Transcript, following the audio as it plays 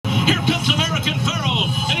Here comes American Pharoah,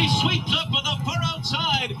 and he sweeps up with the far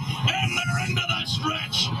outside, and they're into the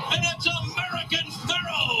stretch, and it's American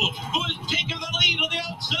Pharoah who has taken the lead on the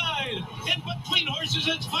outside. In between horses,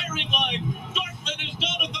 it's Firing Line. Dortmund is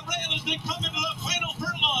down at the rail as they come into the final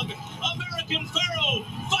furlong. American Pharoah,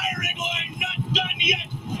 Firing Line, not done yet,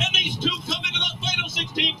 and these two come into the final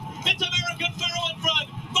 16. It's American Pharoah in front,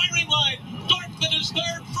 Firing Line. Dortmund is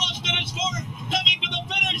third, Frosted is fourth. Coming to the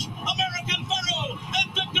finish, American Pharoah and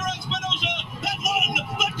Victor Espinosa have won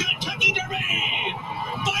the Kentucky Derby.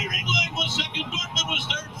 Firing Line was second, Dortmund was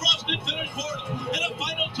third, Frosted finished fourth, and a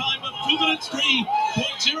final time of 2 minutes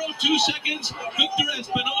 3.02 seconds. Victor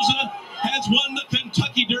Espinosa has won the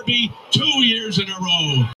Kentucky Derby 2 years in a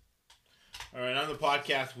row. All right, on the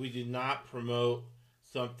podcast, we do not promote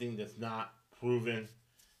something that's not proven,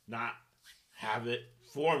 not habit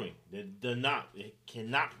forming. It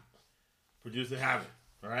cannot produce a habit.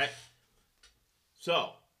 All right.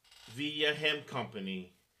 So, Via Hemp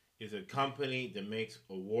Company is a company that makes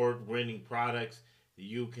award-winning products that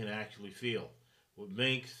you can actually feel. What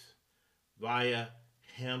makes Via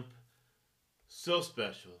Hemp so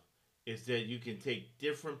special is that you can take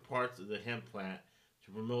different parts of the hemp plant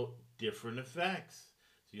to promote different effects.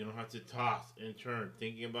 So you don't have to toss and turn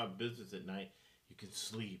thinking about business at night. You can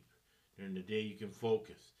sleep. During the day, you can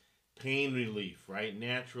focus. Pain relief, right?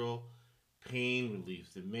 Natural pain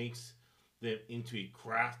relief that makes them into a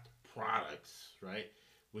craft products, right?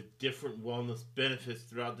 With different wellness benefits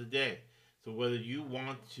throughout the day. So whether you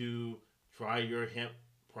want to try your hemp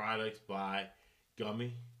products by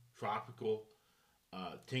gummy, tropical,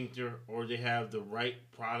 tincture, or they have the right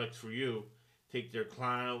products for you, take their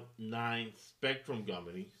Cloud 9 Spectrum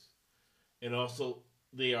gummies. And also,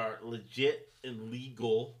 they are legit and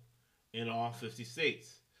legal in all 50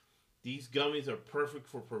 states. These gummies are perfect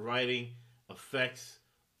for providing effects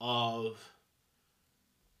of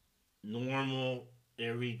normal,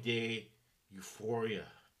 everyday euphoria.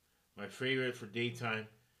 My favorite for daytime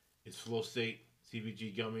is Flow State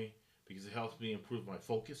CBG gummy because it helps me improve my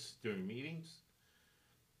focus during meetings,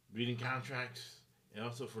 reading contracts, and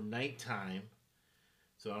also for nighttime.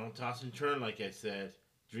 So I don't toss and turn, like I said.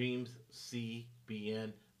 Dreams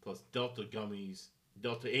CBN plus Delta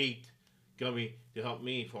 8 gummy to help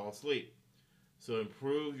me fall asleep. So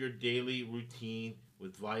improve your daily routine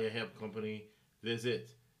with Via Hemp Company. Visit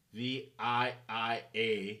VIIAHE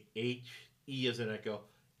as in Echo,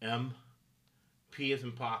 M, P as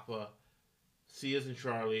in Papa, C as in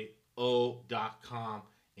Charlie, O.com,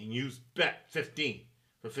 and use BET15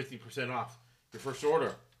 for 50% off your first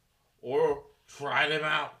order. Or try them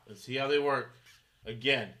out and see how they work.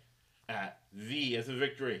 Again, at V as in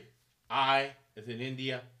Victory, I as in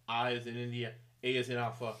India, I as in India, A as in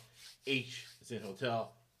Alpha, H as in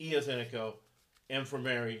Hotel, E as in Echo, M for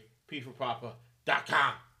Mary, P for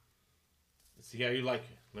Papa.com. Let's see how you like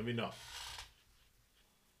it. Let me know.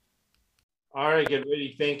 All right, get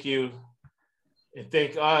ready. Thank you. And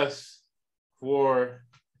thank us for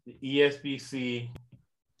the ESBC.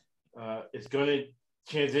 It's going to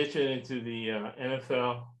transition into the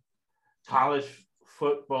NFL college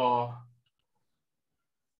football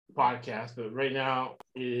podcast, but right now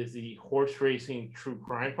it is the horse racing true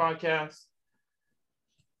crime podcast.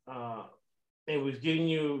 And we're giving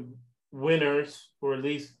you winners, or at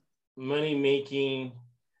least money-making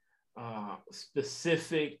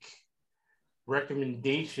specific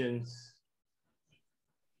recommendations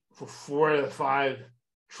for 4 out of 5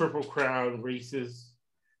 Triple Crown races.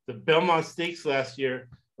 The Belmont Stakes last year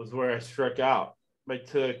was where I struck out. I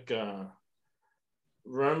took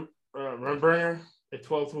Runburner at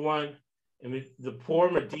 12-1, and the poor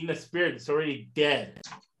Medina Spirit is already dead.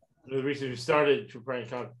 The reason we started True Crime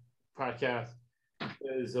podcast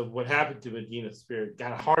is of what happened to Medina Spirit.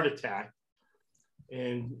 Got a heart attack,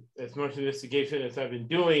 and as much investigation as I've been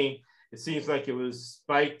doing, it seems like it was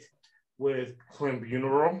spiked with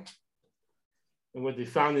clenbuterol. And what they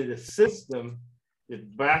found in the system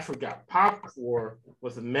that Bradford got popped for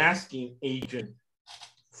was a masking agent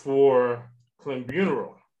for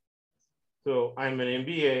clenbuterol. So I'm an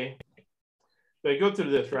MBA. So I go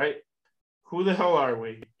through this, right? Who the hell are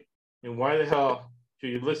we? And why the hell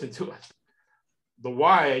should you listen to us? The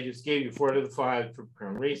why I just gave you 4 out of the 5 Triple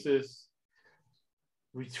Crown races.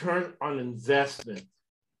 Return on investment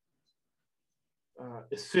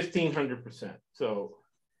is 1,500%. So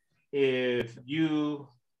if you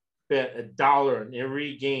bet $1 on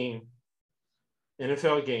every game,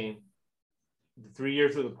 NFL game, the 3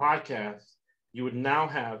 years of the podcast, you would now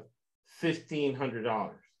have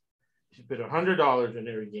 $1,500. If you bet $100 on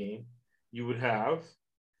every game, you would have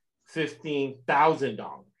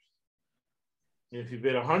 $15,000. And if you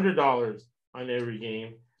bet $100 on every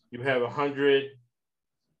game, you have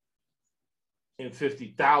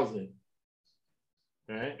 150,000,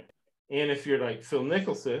 right? And if you're like Phil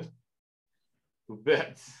Mickelson, who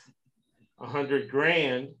bets 100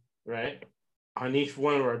 grand, right, on each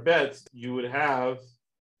one of our bets, you would have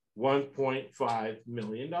 $1.5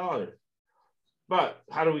 million. But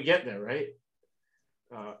how do we get there, right?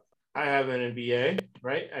 I have an MBA,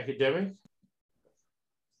 right, academic.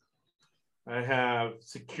 I have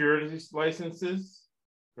securities licenses,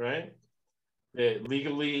 right, that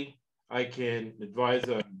legally I can advise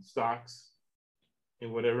on stocks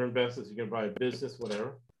and whatever investments you're going to buy a business,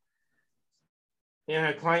 whatever. And I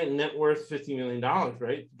have client net worth $50 million,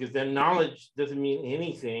 right? Because that knowledge doesn't mean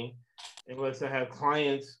anything unless I have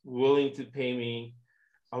clients willing to pay me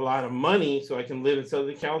a lot of money so I can live in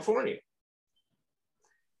Southern California.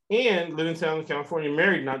 And live in Southern California,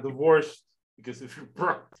 married, not divorced, because if you're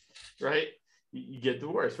broke, right, you get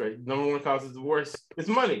divorced, right? Number one cause of divorce is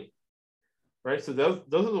money, right? So those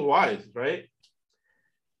are the whys, right?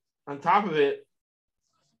 On top of it,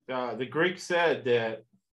 the Greeks said that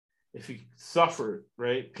if you suffer,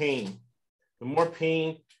 right, pain, the more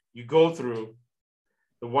pain you go through,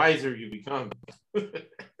 the wiser you become.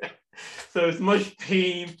 So as much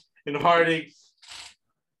pain and heartache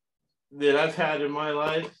that I've had in my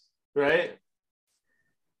life, right?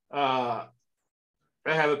 I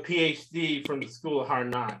have a PhD from the School of Hard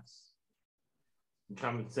Knocks in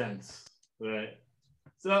common sense, right?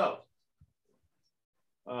 So,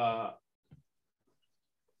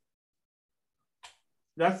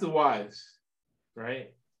 that's the whys,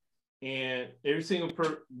 right? And every single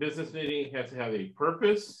business meeting has to have a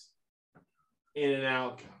purpose and an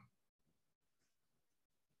outcome.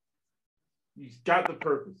 You've got the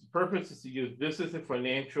purpose. The purpose is to use business and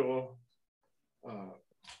financial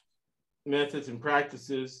methods and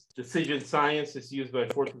practices. Decision science is used by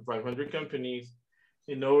Fortune 500 companies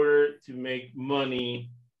in order to make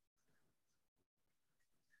money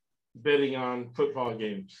betting on football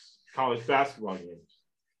games, college basketball games,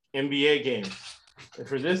 NBA games. And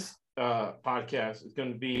for this podcast, it's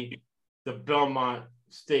going to be the Belmont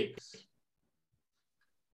Stakes.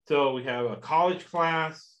 So we have a college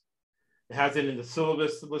class. It has it in the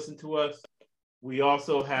syllabus to listen to us. We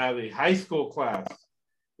also have a high school class.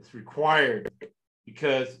 It's required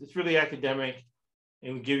because it's really academic,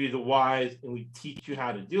 and we give you the whys and we teach you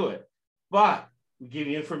how to do it. But we give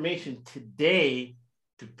you information today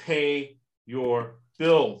to pay your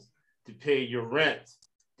bills, to pay your rent,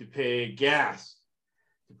 to pay gas,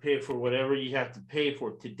 to pay for whatever you have to pay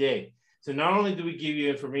for today. So not only do we give you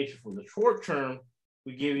information for the short term,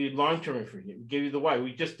 we give you long-term information. We give you the why.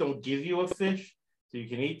 We just don't give you a fish so you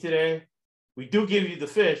can eat today. We do give you the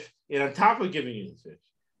fish, and on top of giving you the fish,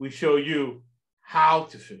 we show you how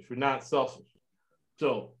to fish. We're not selfish.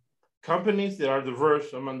 So companies that are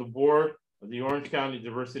diverse, I'm on the board of the Orange County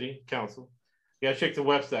Diversity Council. You gotta check the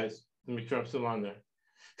websites to make sure I'm still on there.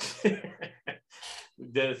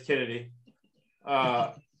 Dennis Kennedy.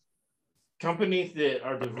 Companies that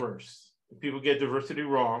are diverse. People get diversity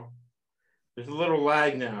wrong. There's a little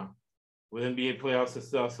lag now with NBA playoffs and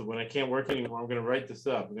stuff. So when I can't work anymore, I'm going to write this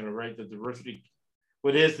up. I'm going to write the diversity.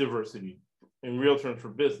 What is diversity in real terms for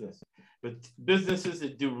business? But businesses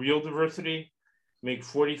that do real diversity make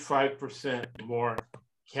 45% more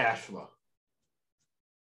cash flow.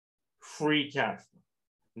 Free cash flow.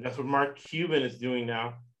 And that's what Mark Cuban is doing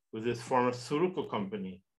now with this pharmaceutical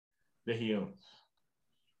company that he owns.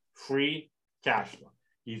 Free cash flow.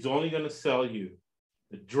 He's only going to sell you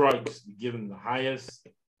the drugs that give him the highest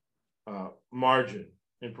margin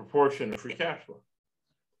in proportion of free cash flow.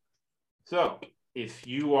 So if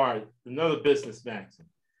you are, another business maxim,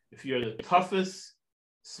 if you're the toughest,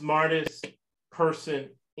 smartest person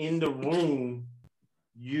in the room,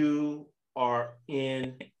 you are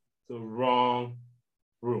in the wrong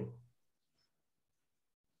room.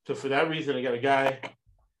 So for that reason, I got a guy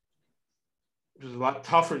who's a lot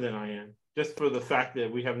tougher than I am, just for the fact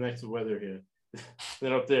that we have nicer weather here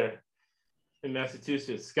than up there in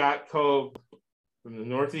Massachusetts. Scott Cove from the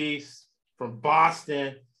Northeast, from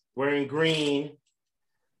Boston, wearing green.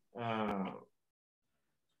 No,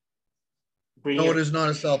 it is not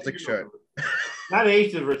a Celtic shirt. Not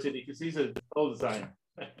age diversity, because he's an old designer.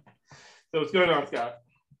 So what's going on, Scott?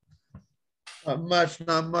 Not much.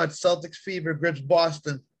 Celtics fever grips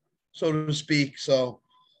Boston, so to speak. So,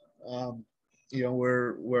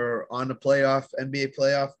 we're on the NBA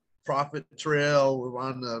playoff profit trail. We're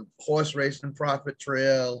on the horse racing profit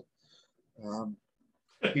trail.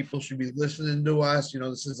 People should be listening to us.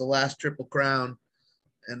 This is the last Triple Crown,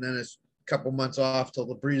 and then it's a couple months off till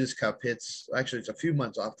the Breeders' Cup hits. Actually, it's a few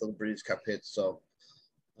months off till the Breeders' Cup hits. So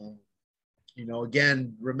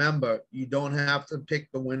Again, remember, you don't have to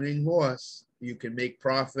pick the winning horse. You can make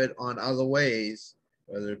profit on other ways,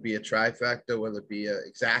 whether it be a trifecta, whether it be a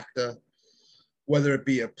exacta, whether it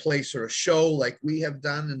be a place or a show like we have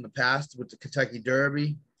done in the past with the Kentucky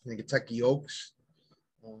Derby and the Kentucky Oaks.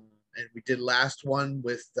 And we did last one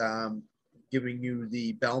with giving you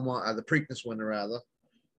the Belmont, the Preakness winner rather.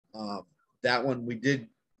 That one we did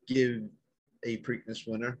give a Preakness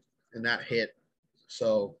winner, and that hit.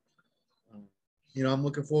 So, I'm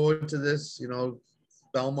looking forward to this.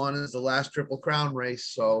 Belmont is the last Triple Crown race,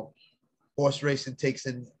 so horse racing takes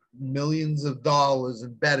in millions of dollars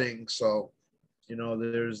in betting. So,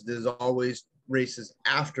 there's always races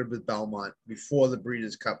after the Belmont, before the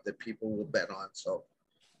Breeders' Cup, that people will bet on. So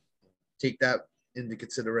take that into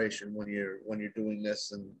consideration when you're doing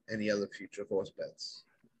this and any other future horse bets.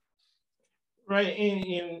 Right,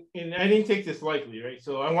 and I didn't take this lightly, right?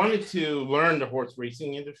 So I wanted to learn the horse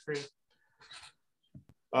racing industry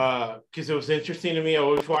because it was interesting to me. I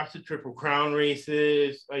always watched the Triple Crown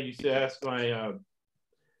races. I used to ask my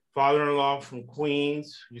father-in-law from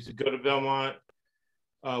Queens, used to go to Belmont,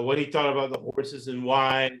 what he thought about the horses and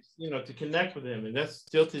why, to connect with him. And that's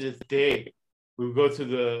still to this day. We would go to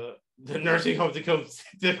the nursing home to come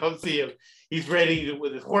see him. He's ready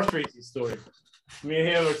with his horse racing story. Me and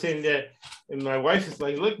him are sitting there, and my wife is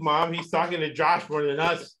like, "Look, Mom, he's talking to Josh more than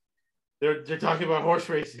us. They're talking about horse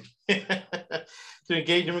racing." To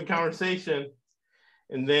engage him in conversation.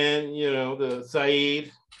 And then, the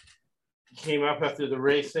Saeed came up after the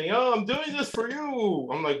race saying, "Oh, I'm doing this for you."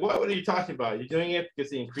 I'm like, what are you talking about? You're doing it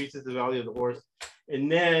because it increases the value of the horse.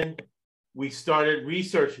 And then we started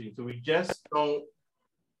researching. So we just don't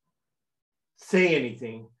say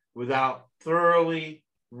anything without thoroughly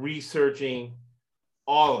researching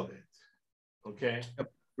all of it. Okay?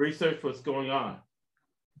 Yep. Research what's going on.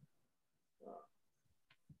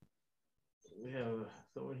 We have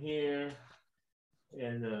someone here,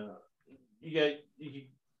 and you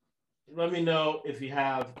let me know if you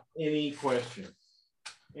have any questions.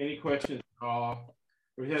 Any questions at all?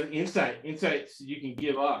 Or if you have insights you can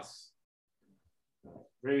give us.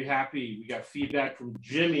 Very happy. We got feedback from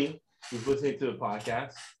Jimmy, who's listening to the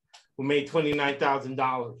podcast, who made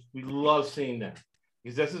 $29,000. We love seeing that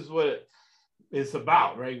because this is what it's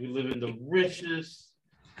about, right? We live in the richest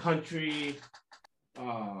country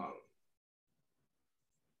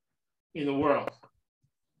in the world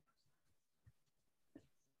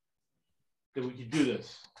that we could do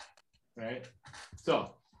this, right?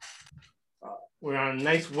 So we're on a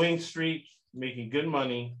nice wing streak, making good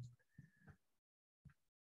money.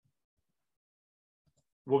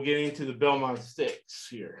 We'll get into the Belmont Stakes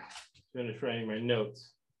here. Finish writing my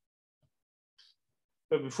notes.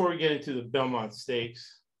 But before we get into the Belmont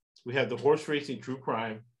Stakes, we have the horse racing true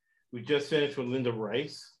crime. We just finished with Linda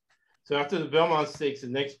Rice. So after the Belmont Stakes, the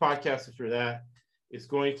next podcast after that is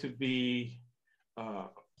going to be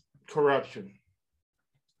corruption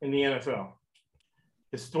in the NFL,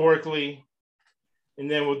 historically. And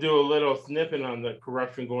then we'll do a little snippet on the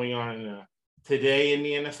corruption going on today in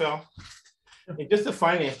the NFL. And just the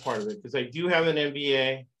finance part of it, because I do have an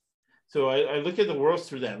MBA. So I look at the world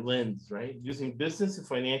through that lens, right? Using business and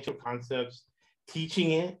financial concepts,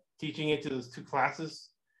 teaching it to those two classes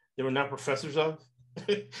that we're not professors of.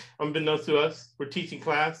 Unbeknownst to us, we're teaching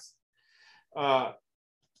class.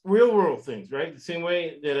 Real world things, right? The same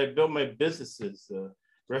way that I built my businesses, the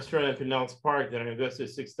restaurant in Pinellas Park that I invested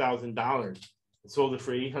 $6,000 and sold it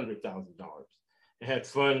for $800,000. I had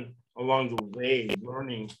fun along the way,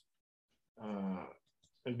 learning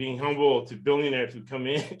and being humble to billionaires who come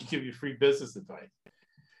in and give you free business advice.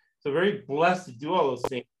 So very blessed to do all those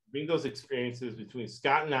things, bring those experiences between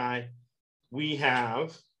Scott and I. We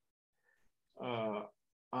have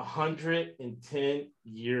 110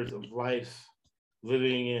 years of life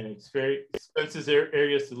living in expensive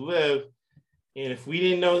areas to live. And if we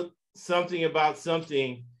didn't know something about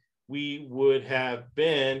something, we would have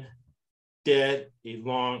been dead a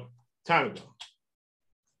long time ago.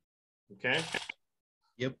 Okay?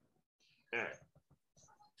 Yep. All right.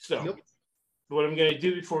 So what I'm going to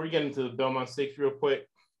do before we get into the Belmont Stakes real quick,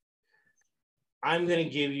 I'm going to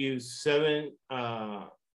give you 7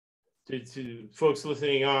 to folks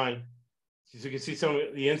listening on, so you can see some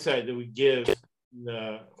of the insight that we give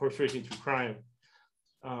the horse racing true crime.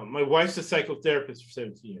 My wife's a psychotherapist for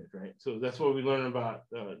 17 years, right? So that's what we learn about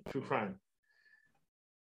true crime.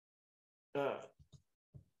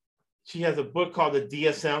 She has a book called the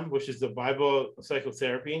DSM, which is the Bible of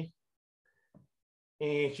Psychotherapy.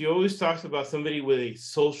 And she always talks about somebody with a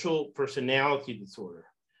social personality disorder.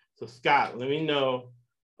 So Scott, let me know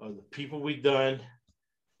the people we've done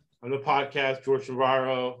on the podcast, George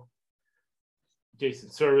Navarro,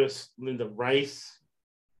 Jason Service, Linda Rice,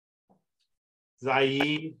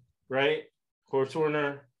 Zaid, right? Horse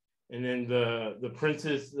owner, and then the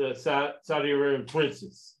princess, the Saudi Arabian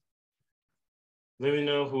princess. Let me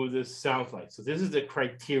know who this sounds like. So this is the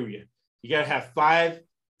criteria. You got to have 5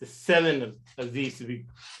 to 7 of these to be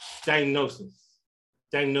diagnoses.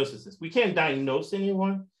 We can't diagnose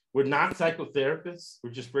anyone. We're not psychotherapists.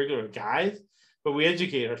 We're just regular guys, but we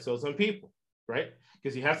educate ourselves on people, right?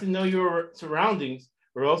 Because you have to know your surroundings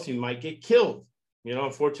or else you might get killed. You know,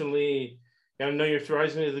 unfortunately, you got to know your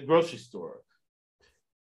surroundings at the grocery store.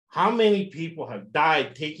 How many people have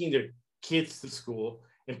died taking their kids to school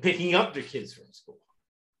and picking up their kids from school?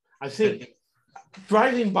 I think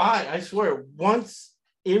driving by, I swear, once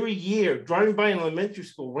every year, driving by an elementary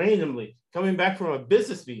school randomly, coming back from a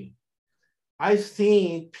business meeting, I've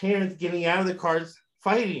seen parents getting out of the cars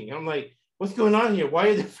fighting. I'm like, what's going on here? Why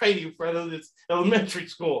are they fighting in front of this elementary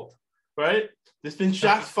school, right? There's been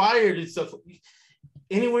shots fired and stuff.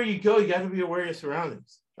 Anywhere you go, you got to be aware of your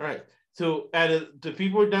surroundings. All right. So the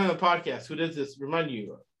people who are done on the podcast, who does this remind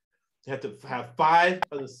you of? You have to have 5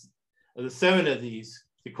 of the 7 of these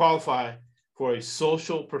to qualify for a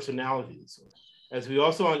social personality disorder. As we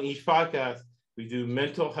also on each podcast, we do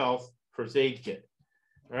mental health first aid kit.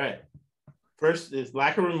 All right. First is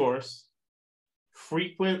lack of remorse,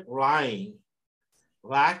 frequent lying,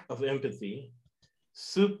 lack of empathy,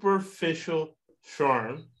 superficial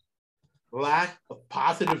charm, lack of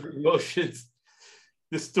positive emotions,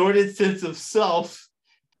 distorted sense of self,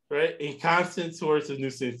 right? And constant source of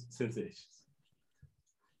new sensations.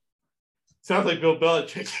 Sounds like Bill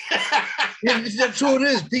Belichick. Yeah, that's who it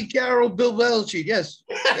is. Pete Carroll, Bill Belichick. Yes,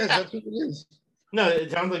 that's what it is. No,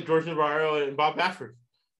 it sounds like George Navarro and Bob Baffert.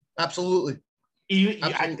 Absolutely.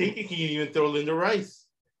 I think you can even throw Linda Rice,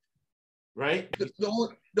 right? The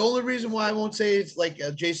only reason why I won't say it's like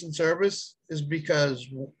Jason Service is because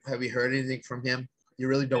have you heard anything from him? You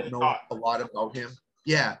really don't know a lot about him.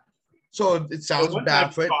 Yeah. So it sounds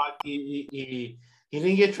bad for it. He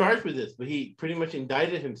didn't get charged with this, but he pretty much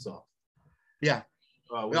indicted himself. Yeah.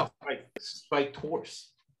 With spiked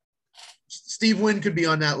horse. Steve Wynn could be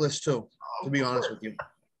on that list too, to be honest with you.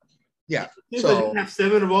 Yeah. So you have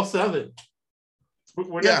 7 of all 7.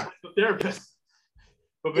 We're not therapists.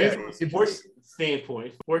 But from a sports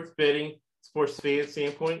standpoint, sports betting, sports fan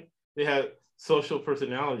standpoint, they have social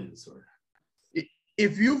personality disorder.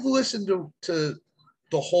 If you've listened to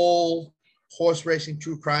the whole horse racing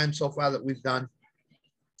true crime so far that we've done,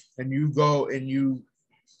 and you go and you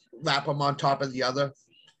lap them on top of the other,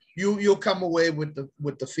 you'll come away with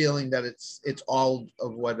the feeling that it's all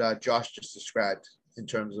of what Josh just described in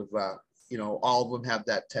terms of all of them have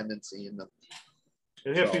that tendency in them.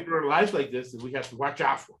 And we have people in life like this that we have to watch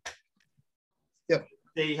out for. Yep.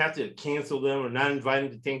 They have to cancel them or not invite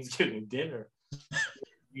them to Thanksgiving dinner.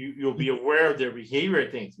 You'll be aware of their behavior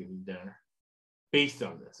at Thanksgiving dinner based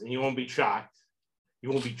on this, and you won't be shocked. You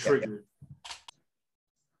won't be triggered.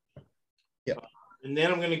 Yeah. And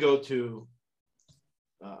then I'm going to go to,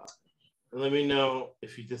 let me know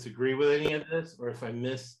if you disagree with any of this or if I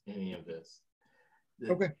miss any of this. The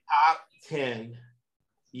top 10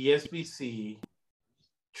 ESBC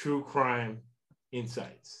true crime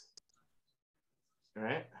insights. All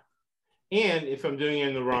right. And if I'm doing it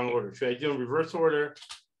in the wrong order, should I do it in reverse order?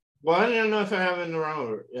 Well, I don't know if I have it in the wrong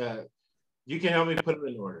order. You can help me put it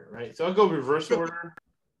in order, right? So I'll go reverse order.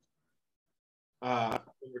 Number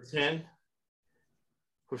 10,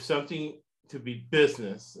 for something to be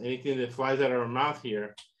business, anything that flies out of our mouth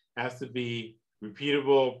here has to be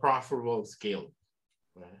repeatable, profitable, and scalable.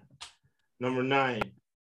 Right? Number 9,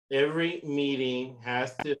 every meeting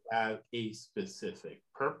has to have a specific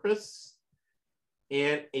purpose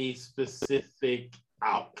and a specific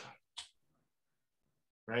outcome.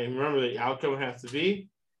 Right? And remember, the outcome has to be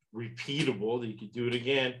repeatable, that you can do it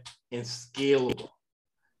again, and scalable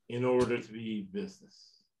in order to be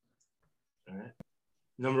business. All right.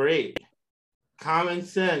 Number 8, common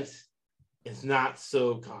sense is not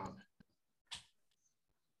so common.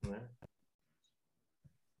 All right.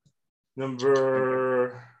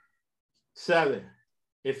 Number 7,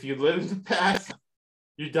 if you live in the past,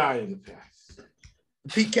 you die in the past. The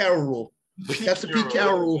Pete Carroll rule. That's the Pete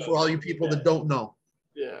Carroll rule for all you people that don't know.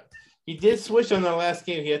 Yeah. He did switch on the last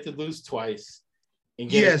game. He had to lose twice.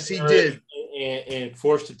 And yes, he did. And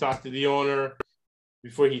forced to talk to the owner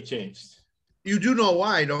before he changed. You do know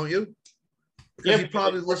why, don't you? Because he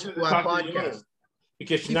probably listened to our podcast.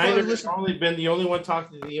 Because Schneider has only been the only one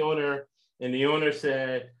talking to the owner, and the owner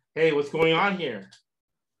said, "Hey, what's going on here?"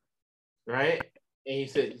 Right? And he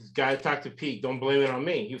said, "Guy, talk to Pete. Don't blame it on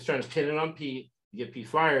me." He was trying to pin it on Pete to get Pete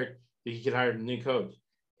fired so he could hire a new coach.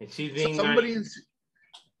 And she's being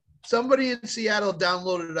Somebody in Seattle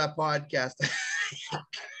downloaded our podcast.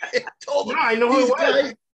 Told them, No, I know who it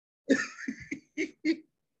was. Guys...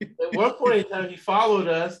 At one point in time, he followed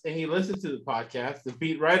us and he listened to the podcast. The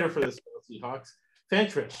beat writer for the Seahawks,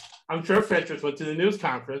 Fentress. I'm sure Fentress went to the news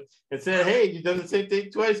conference and said, "Hey, you've done the same thing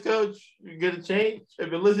twice, Coach. You're gonna change. I've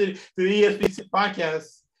been listening to the ESPC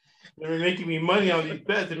podcast. They're making me money on these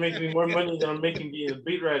bets. They're making me more money than I'm making being a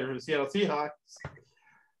beat writer for the Seattle Seahawks.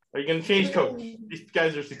 Are you going to change, Coach? These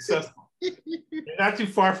guys are successful." You're not too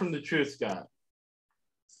far from the truth, Scott.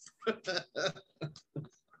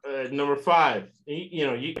 Number 5,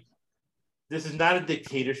 this is not a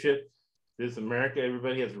dictatorship. This is America.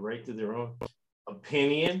 Everybody has a right to their own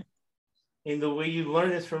opinion. And the way you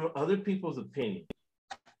learn is from other people's opinion.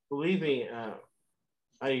 Believe me,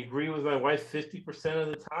 I agree with my wife 50% of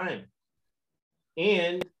the time.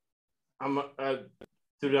 And I'm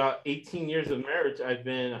throughout 18 years of marriage, I've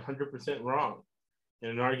been 100% wrong in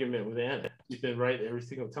an argument with Anna. She's been right every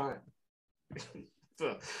single time.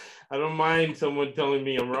 So I don't mind someone telling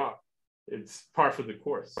me I'm wrong. It's par for the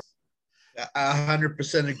course. I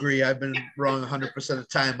 100% agree. I've been wrong 100% of the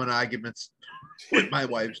time on arguments with my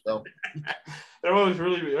wife, so. They're always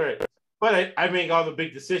really right. But I make all the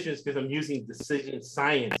big decisions because I'm using decision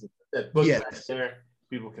science. That book back there,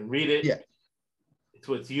 people can read it. Yeah. It's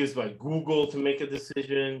what's used by Google to make a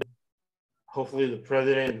decision. Hopefully the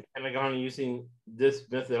president and Pentagon are using this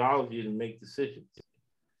methodology to make decisions.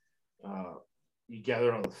 You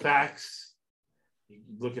gather all the facts, you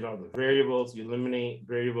look at all the variables, you eliminate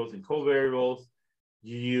variables and covariables,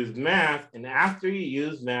 you use math, and after you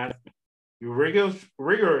use math, you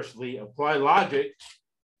rigorously apply logic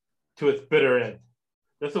to its bitter end.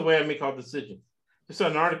 That's the way I make all decisions. Just saw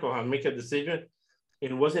an article on how to make a decision.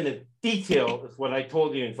 It wasn't as detailed as what I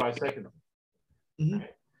told you in 5 seconds. Mm-hmm.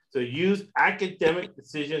 Right? So use academic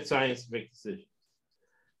decision science to make decisions.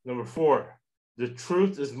 Number 4, the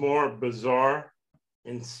truth is more bizarre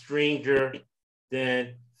and stranger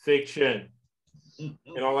than fiction.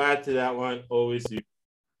 Mm-hmm. And I'll add to that one, always you.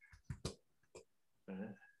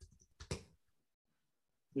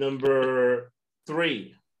 Number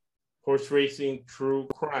 3, horse racing, true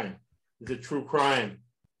crime. Is a true crime.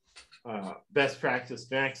 Best practice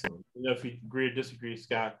maximum. You know, if you agree or disagree,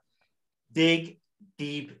 Scott, dig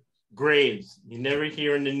deep graves. You never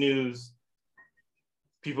hear in the news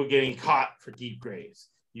people getting caught for deep graves.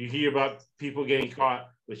 You hear about people getting caught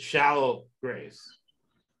with shallow graves.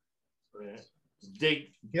 Right?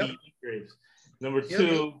 Dig deep graves. Number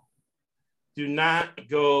 2, do not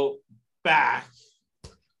go back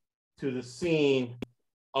to the scene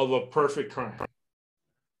of a perfect crime.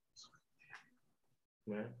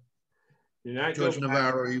 Right? Do not George go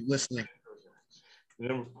Navarro, are you listening?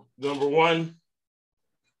 Number 1,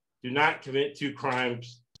 do not commit 2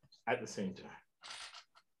 crimes at the same time.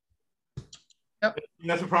 Yep. And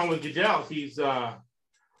that's the problem with Goodell. He's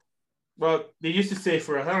well, they used to say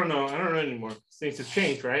for I don't know anymore. Things have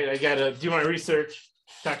changed, right? I gotta do my research,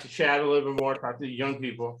 talk to Chad a little bit more, talk to the young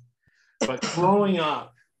people. But growing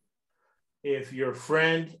up, if your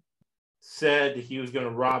friend said that he was going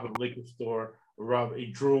to rob a liquor store or rob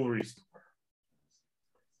a jewelry store,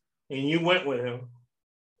 and you went with him,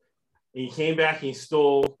 and you came back and he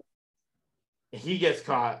stole, and he gets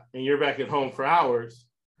caught, and you're back at home for hours,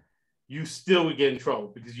 you still would get in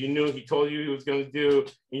trouble because you knew he told you he was going to do,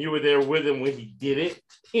 and you were there with him when he did it,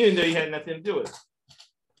 even though you had nothing to do with it.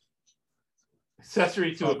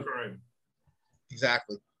 Accessory to a crime.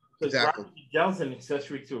 Exactly. Exactly. Goodell's an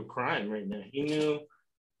accessory to a crime right now. He knew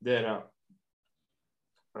that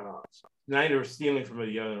Snyder was stealing from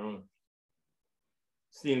the other owners,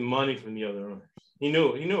 stealing money from the other owners. He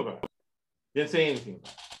knew about it. Didn't say anything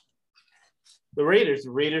about it. The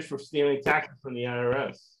Raiders were stealing taxes from the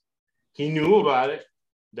IRS. He knew about it.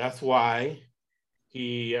 That's why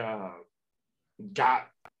he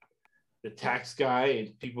got the tax guy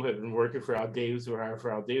and people who have been working for Al Davis or hired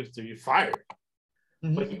for Al Davis to be fired.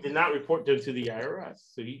 Mm-hmm. But he did not report them to the IRS.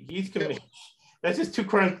 So he's committing. That's just 2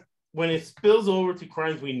 crimes. When it spills over to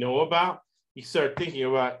crimes we know about, you start thinking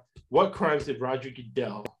about what crimes did Roger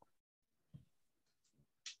Goodell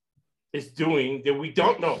is doing that we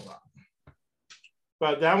don't know about.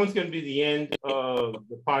 But that one's going to be the end of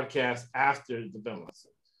the podcast after the Belmont.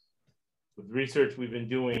 With research we've been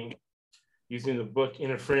doing using the book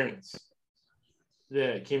Interference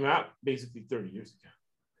that came out basically 30 years ago.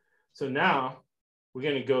 So now we're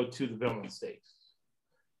going to go to the Belmont Stakes.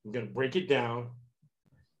 We're going to break it down.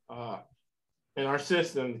 In our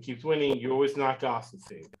system that keeps winning, you always knock off the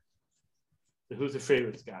favorite. So who's the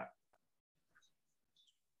favorite, Scott?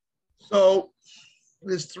 So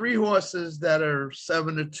there's 3 horses that are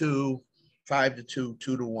 7-2 5-2,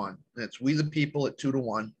 2-1. That's We the People at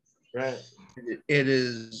 2-1. Right. It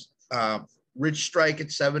is Rich Strike at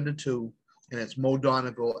 7-2, and it's Mo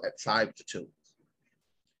Donegal at 5-2.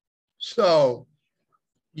 So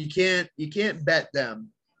you can't bet them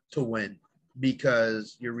to win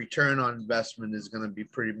because your return on investment is going to be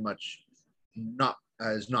pretty much not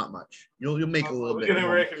much. You'll make a little bit. We're going to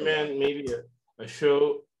recommend maybe a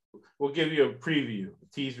show. We'll give you a preview, a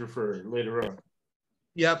teaser for later on.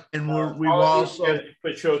 Yep, and we've also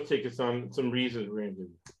put show tickets on some reasons we're going to do.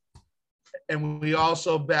 And we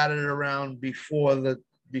also batted around before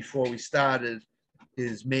we started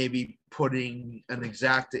is maybe putting an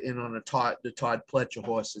exacta in on the Todd Pletcher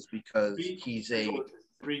horses because he's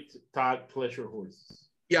three Todd Pletcher horses.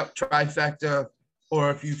 Yep, trifecta. Or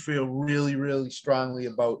if you feel really, really strongly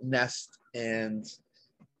about Nest and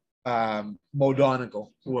Mo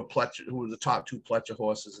Donegal, who are the top 2 Pletcher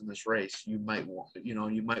horses in this race, you might want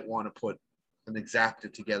to put an exacta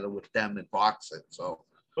together with them and box it. So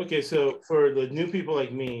okay, so for the new people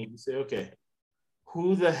like me, you say, okay,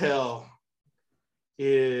 who the hell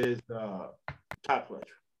is Todd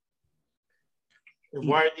Pletcher? And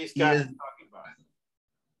why are these guys talking about it?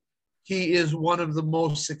 He is one of the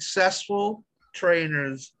most successful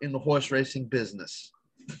trainers in the horse racing business.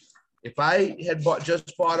 If I had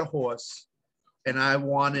just bought a horse and I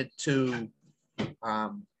wanted to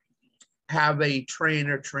have a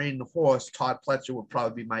trainer train the horse, Todd Pletcher would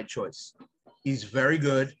probably be my choice. He's very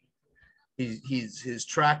good. His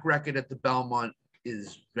track record at the Belmont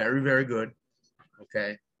is very, very good.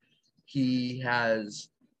 Okay. He has,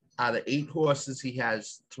 out of 8 horses, he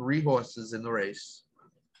has 3 horses in the race.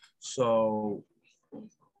 So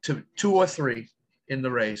 2 or 3 in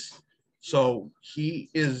the race. So he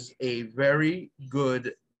is a very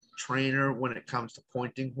good trainer when it comes to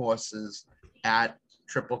pointing horses at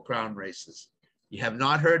Triple Crown races. You have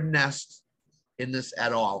not heard Nest in this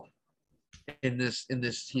at all. In this,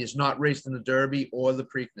 he is not raced in the Derby or the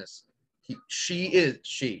Preakness. She is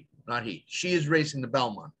racing the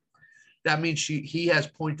Belmont. That means he has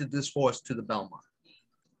pointed this horse to the Belmont.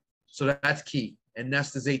 So that's key. And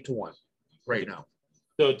Nest is 8-1 right now.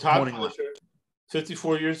 So Todd Pletcher,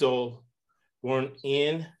 54 years old, born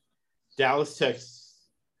in Dallas, Texas.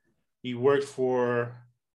 He worked for,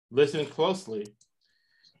 listen closely,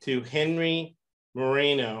 to Henry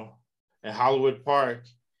Moreno at Hollywood Park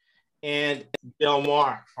and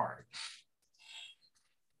Belmont Park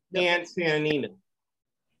and Santa Anita.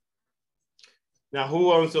 Now,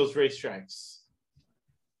 who owns those racetracks?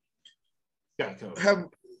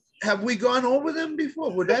 Have we gone over them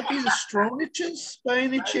before? Would that be the Stroniches by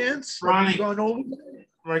any chance? Have we gone over them?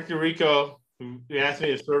 Mike DeRico, who asked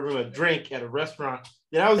me to serve him a drink at a restaurant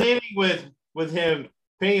that I was eating with him,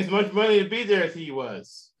 paying as much money to be there as he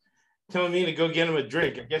was, telling me to go get him a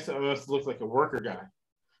drink. I guess I must look like a worker guy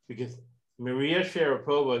because Maria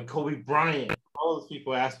Sharapova and Kobe Bryant, all those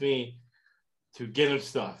people asked me to get him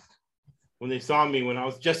stuff when they saw me when I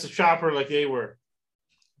was just a shopper like they were.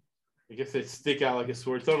 I guess they'd stick out like a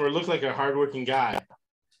sore thumb or look like a hardworking guy.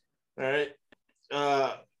 All right.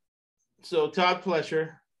 So Todd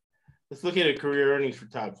Pletcher, let's look at a career earnings for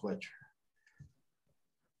Todd Pletcher.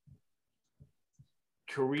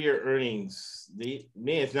 Career earnings.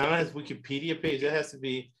 It's not on his Wikipedia page. That has to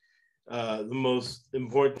be the most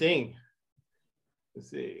important thing. Let's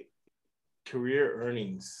see. Career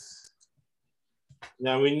earnings.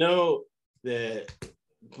 Now we know that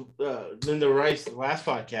Linda Rice, the last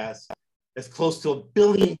podcast, is close to $1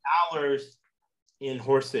 billion in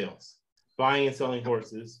horse sales, buying and selling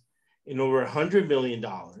horses, and over $100 million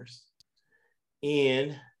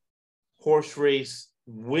in horse race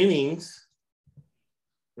winnings,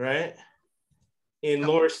 right? In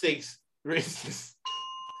lower stakes races.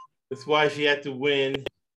 That's why she had to win.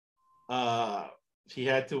 She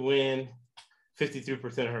had to win 53%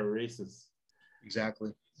 of her races.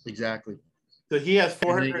 Exactly. So he has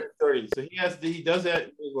 430. So he does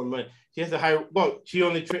that more money. He has a high. Well, she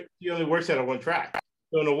only works at one track.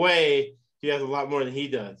 So in a way, he has a lot more than he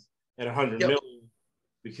does at 100 million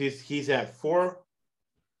because he's at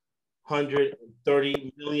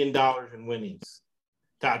 $430 million in winnings.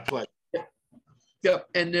 Todd Pletcher. Yep,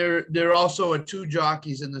 and there also are 2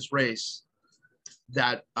 jockeys in this race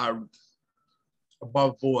that are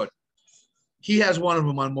above board. He has one of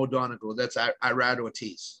them on Mo Donegal. That's Irad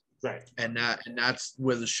Ortiz. Right. And that's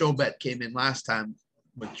where the show bet came in last time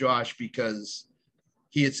with Josh because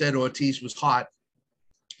he had said Ortiz was hot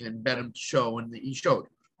and bet him to show, and he showed.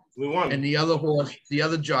 We won. And the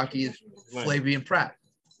other jockey is Flavian Pratt,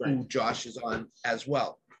 who Josh is on as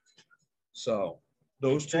well. So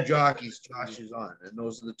those 2 jockeys Josh is on, and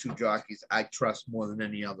those are the 2 jockeys I trust more than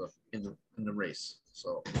any other in in the race.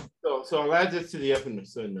 So I'll add this to the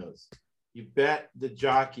episode notes. You bet the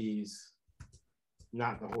jockeys,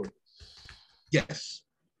 not the horses. yes.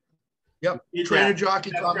 Yep. Trainer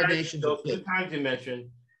jockey combinations. Those 2 times you mentioned,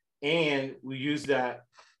 and we use that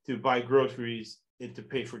to buy groceries and to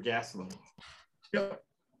pay for gasoline. Yep.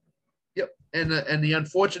 Yep. And the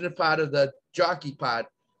unfortunate part of the jockey part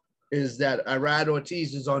is that Irad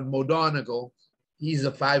Ortiz is on Modonigal. He's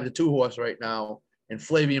a 5-2 horse right now, and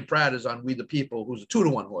Flavian Pratt is on We the People, who's a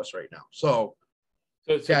 2-1 horse right now. So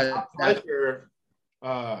Top Fletcher,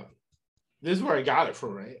 this is where I got it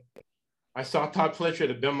from, right? I saw Todd Fletcher at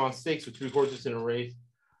the Belmont Stakes with 3 horses in a race.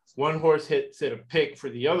 One horse set a pick for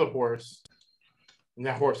the other horse, and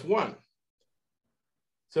that horse won.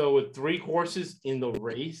 So with 3 horses in the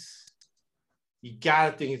race, you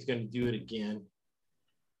gotta think it's gonna do it again.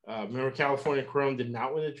 Remember, California Chrome did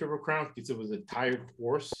not win the Triple Crown because it was a tired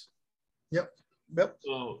horse. Yep.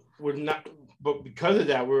 So we're not, but because of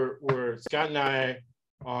that, we're Scott and I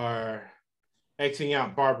are Xing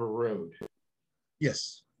out Barber Road.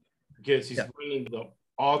 Yes. Because he's winning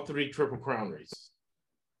all 3 Triple Crown races.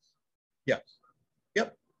 Yep.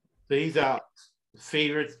 So he's out. The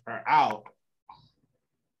favorites are out.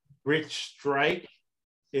 Rich Strike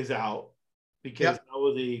is out because that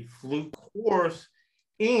was a fluke horse.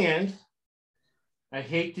 And I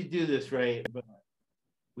hate to do this, right? But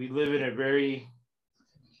we live in a very,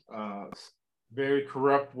 very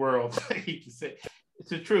corrupt world. I hate to say it's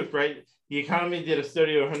the truth, right? The Economy did a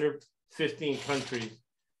study of 115 countries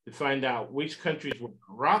to find out which countries were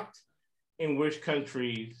corrupt and which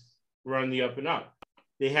countries were on the up and up.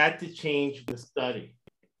 They had to change the study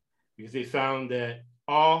because they found that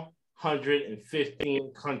all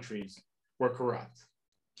 115 countries were corrupt.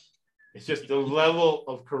 It's just the level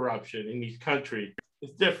of corruption in each country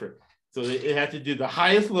is different. So they had to do the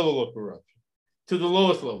highest level of corruption to the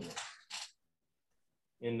lowest level.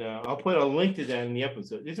 And I'll put a link to that in the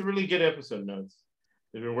episode. These are really good episode notes.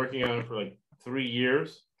 They've been working on it for like 3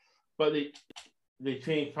 years. But they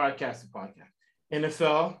changed podcast to podcast.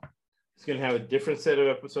 NFL is going to have a different set of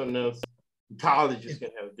episode notes. College is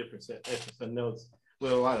going to have a different set of episode notes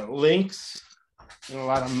with a lot of links and a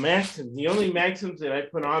lot of maxims. The only maxims that I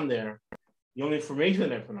put on there, the only information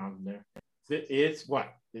that I put on there, it's what?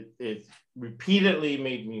 It's repeatedly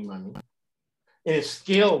made me money. And it's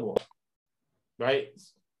scalable, right?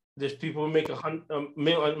 There's people who make $1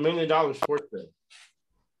 million sports betting.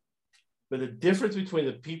 But the difference between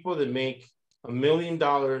the people that make $1 million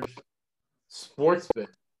sports bet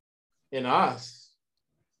and us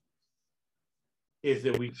is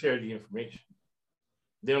that we share the information.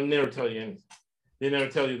 They'll never tell you anything. They never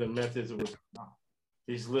tell you the methods of working.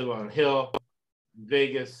 They just live on a hill, in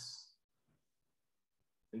Vegas,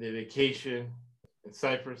 and they vacation in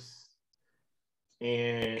Cyprus.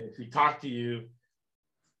 And if we talk to you,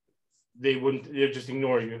 they'll just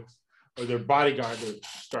ignore you. Or their bodyguard will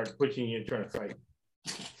start pushing you and trying to fight.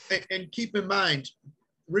 And keep in mind,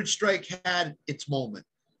 Rich Strike had its moment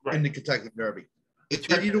in the Kentucky Derby.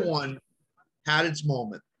 80-1 had its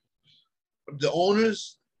moment. The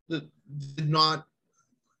owners did not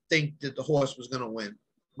think that the horse was going to win.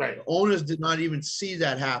 Right. The owners did not even see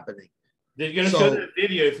that happening. They're going to show that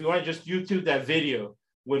video. If you want to just YouTube that video,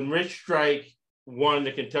 when Rich Strike won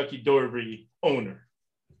the Kentucky Derby owner.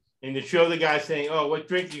 And they show the guy saying, "Oh, what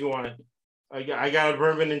drink do you want? I got a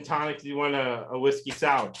bourbon and tonic. Do you want a whiskey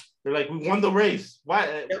sour?" They're like, "We won the race." What?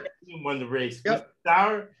 We won the race. Yep.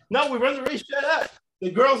 Sour? No, we won the race. Shut up.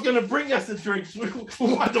 The girl's gonna bring us the drinks. We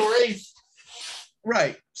won the race.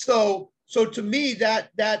 Right. So to me,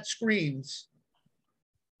 that screams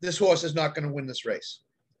this horse is not going to win this race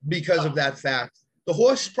because of that fact. The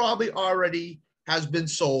horse probably already has been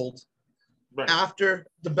sold. Right. After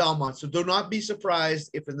the Belmont. So do not be surprised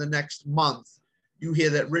if in the next month you hear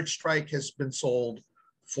that Rich Strike has been sold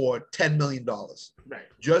for $10 million. Right.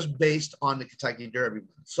 Just based on the Kentucky Derby.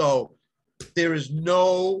 So there is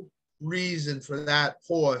no reason for that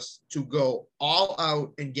horse to go all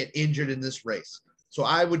out and get injured in this race. So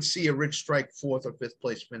I would see a Rich Strike 4th or 5th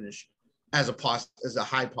place finish as a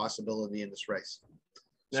high possibility in this race.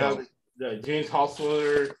 Now, James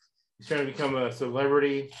Hostler is trying to become a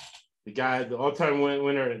celebrity. The guy, the all-time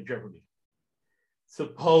winner at Jeopardy.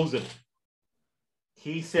 Supposedly,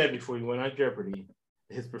 he said before he went on Jeopardy,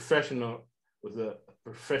 his professional was a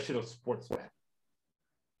professional sportsman.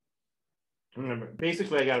 Remember,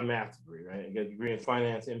 basically, I got a math degree, right? I got a degree in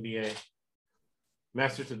finance, MBA,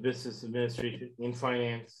 Master's of Business Administration in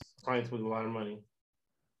finance, clients with a lot of money.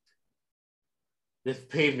 This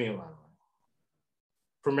paid me a lot of money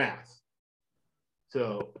for math.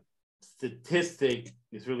 So, statistic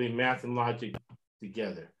is really math and logic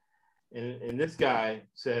together. And this guy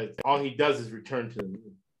says all he does is return to the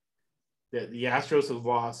moon. That the Astros have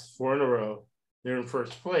lost 4 in a row. They're in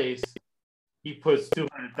first place. He puts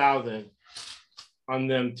 200,000 on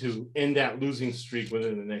them to end that losing streak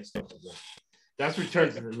within the next couple of days. That's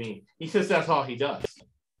return to the mean. He says that's all he does.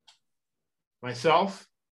 Myself,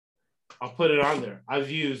 I'll put it on there. I've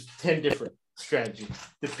used 10 different strategies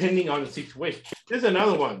depending on the situation. There's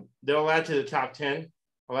another one. They'll add to the top 10.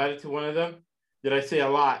 I'll add it to one of them. Did I say a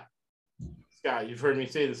lot? Scott, you've heard me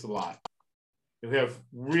say this a lot. We have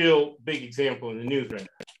real big example in the news right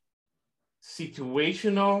now.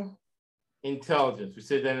 Situational intelligence. We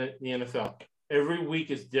said that in the NFL. Every week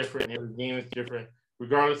is different. Every game is different,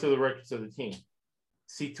 regardless of the records of the team.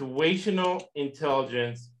 Situational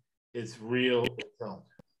intelligence is real intelligence.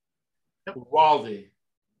 Uvalde is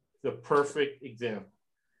the perfect example.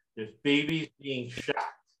 There's babies being shot,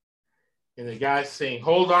 and the guy's saying,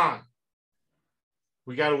 hold on.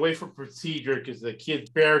 We got to wait for procedure because the kid's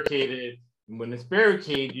barricaded. And when it's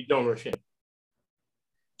barricaded, you don't rush in.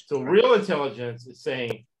 So real intelligence is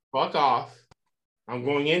saying, fuck off. I'm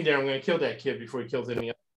going in there. I'm going to kill that kid before he kills any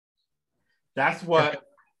other. That's what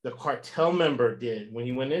the cartel member did when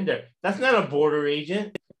he went in there. That's not a border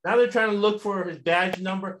agent. Now they're trying to look for his badge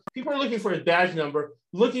number. People are looking for his badge number,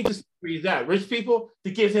 looking to see where he's at. Rich people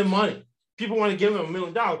to give him money. People want to give him $1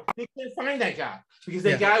 million. They can't find that guy because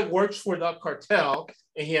that guy works for the cartel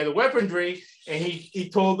and he had a weaponry and he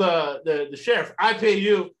told the sheriff, I pay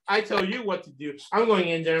you. I tell you what to do. I'm going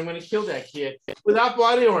in there. I'm going to kill that kid without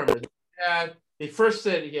body armor. They first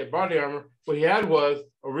said he had body armor. What he had was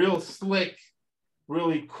a real slick,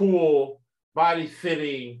 really cool body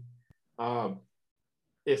fitting,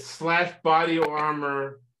 slash body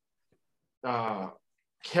armor,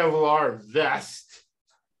 Kevlar vest.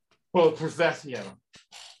 Bulletproof vest he had on.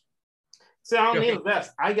 So I don't need a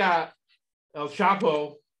vest. I got El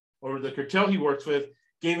Chapo, or the cartel he works with,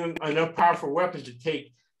 gave him enough powerful weapons to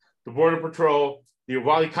take the Border Patrol, the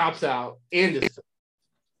Uvalde cops out, and this.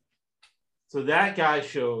 So that guy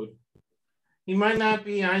showed he might not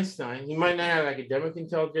be Einstein. He might not have academic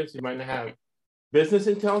intelligence. He might not have business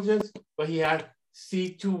intelligence, but he had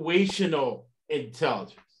situational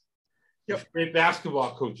intelligence. Great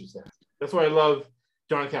basketball coaches there. That's why I love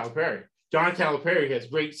John Calipari. John Calipari has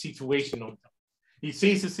great situational. He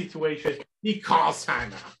sees the situation, he calls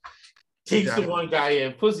timeout, takes the one guy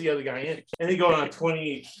in, puts the other guy in, and they go on a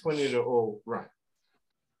 20-0 run.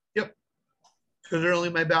 Yep. Because early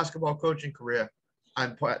in my basketball coaching career,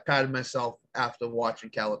 I'm patting myself after watching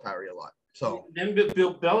Calipari a lot. So then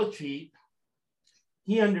Bill Belichick,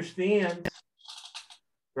 he understands,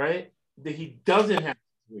 right, that he doesn't have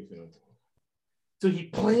situational. So he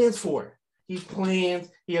plans for it.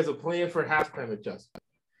 He has a plan for halftime adjustment.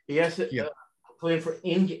 He has a plan for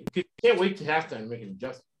in-game. You can't wait to halftime to make an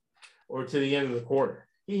adjustment or to the end of the quarter.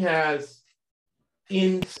 He has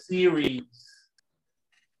in-series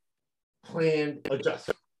planned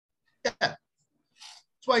adjustment. Yeah. That's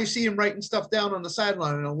why you see him writing stuff down on the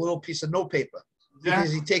sideline on a little piece of notepaper.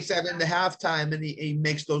 Because he takes that into halftime and he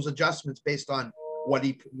makes those adjustments based on what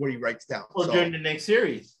he writes down. Or during the next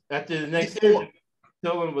series. After the next series.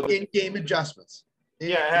 In-game adjustments.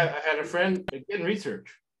 Yeah, I had a friend, again,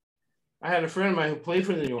 research. I had a friend of mine who played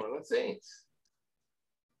for the New Orleans Saints.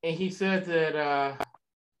 And he said that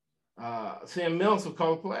Sam Mills would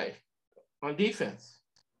call a play on defense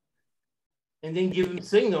and then give him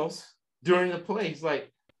signals during the play. He's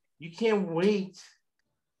like, you can't wait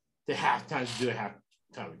to halftime to do a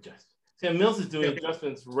halftime adjustment. Sam Mills is doing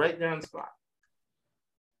adjustments right there on the spot.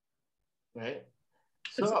 Right?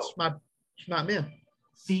 So, smart man.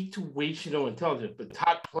 Situational intelligence, but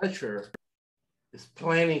Todd Pletcher is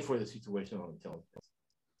planning for the situational intelligence.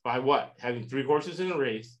 By what? Having 3 horses in a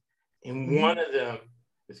race, and one of them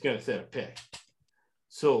is going to set a pick.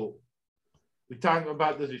 So we talked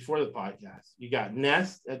about this before the podcast. You got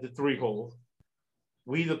Nest at the 3-hole.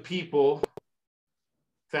 We the People,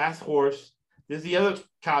 Fast Horse. There's the other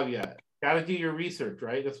caveat. Got to do your research,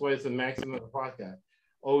 right? That's why it's the maximum of the podcast.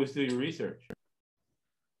 Always do your research.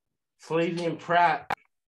 Flavian Pratt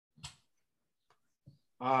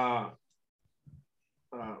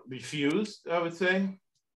refused, I would say,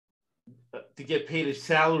 to get paid a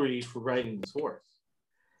salary for riding this horse.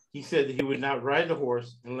 He said that he would not ride the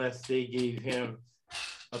horse unless they gave him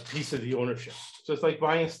a piece of the ownership. So it's like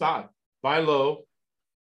buying a stock. Buy low,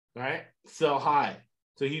 right? Sell high.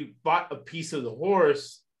 So he bought a piece of the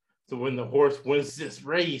horse, so when the horse wins this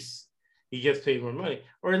race, he gets paid more money,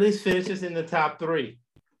 or at least finishes in the top 3.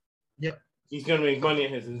 Yep. He's going to make money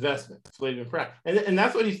in his investment, Flavian Pratt. And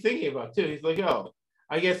that's what he's thinking about, too. He's like, oh,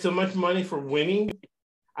 I get so much money for winning.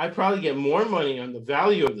 I'd probably get more money on the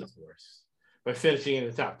value of this horse by finishing in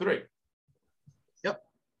the top 3. Yep.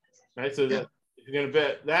 Right. So that if you're going to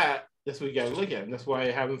bet that, that's what you got to look at. And that's why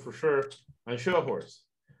I have him for sure on show horse.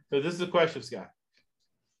 So this is the question, Scott.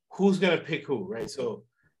 Who's going to pick who, right? So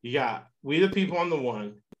you got We the People on the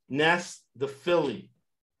 1, Nest, the filly.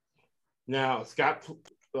 Now,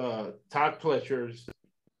 Todd Pletcher's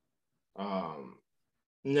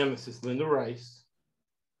nemesis, Linda Rice.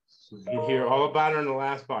 You can hear all about her in the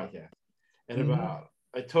last podcast. And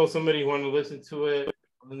I told somebody who wanted to listen to it,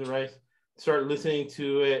 Linda Rice, start listening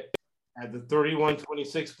to it at the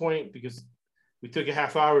 31:26 point, because we took a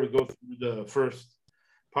half hour to go through the first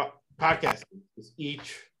podcast. It's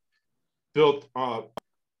each built on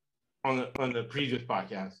the previous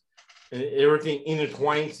podcast, and everything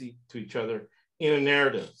intertwines to each other in a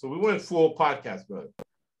narrative. So we went full podcast mode.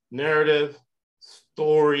 Narrative,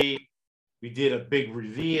 story. We did a big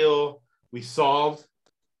reveal. We solved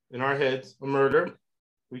in our heads a murder.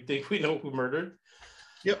 We think we know who murdered.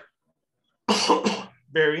 Yep.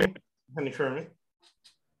 Barry, Henry Sherman.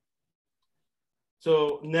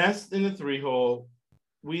 So Nest in the 3-hole,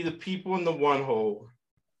 We the People in the 1-hole.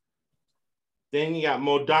 Then you got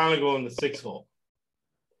Mo Donegal in the 6-hole,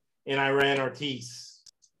 and I ran Ortiz.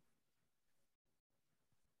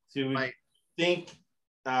 So we think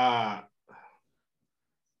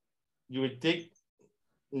you would think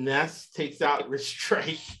Nest takes out Rich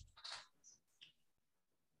Strike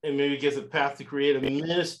and maybe gets a path to create a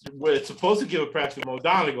minister. Well, it's supposed to give a path to Mo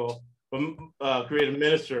Donegal, but create a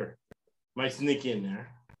minister might sneak in there.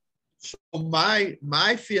 So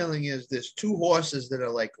my feeling is there's 2 horses that are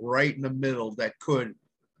like right in the middle that could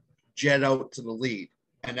jet out to the lead,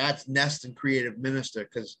 and that's Nest and Creative Minister,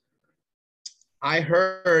 because I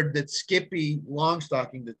heard that Skippy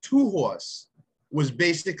Longstocking, the 2-horse, was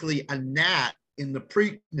basically a gnat in the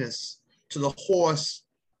Preakness to the horse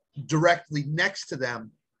directly next to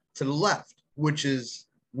them to the left, which is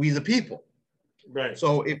We the People. Right.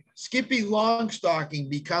 So if Skippy Longstocking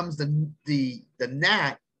becomes the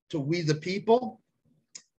gnat to We the People,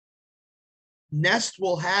 Nest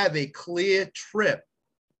will have a clear trip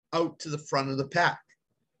out to the front of the pack.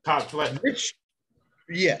 Top 20.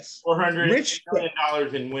 Yes. $400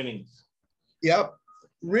 million in winnings. Yep.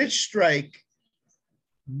 Rich Strike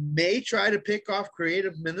may try to pick off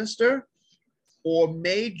Creative Minister, or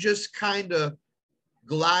may just kind of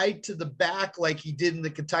glide to the back like he did in the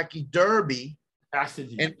Kentucky Derby.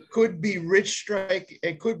 And it could be Rich Strike.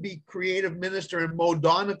 It could be Creative Minister and Mo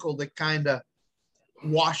Donegal that kind of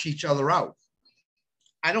wash each other out.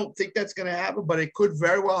 I don't think that's going to happen, but it could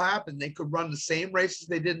very well happen. They could run the same races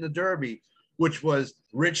they did in the Derby, which was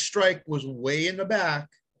Rich Strike was way in the back,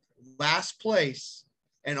 last place,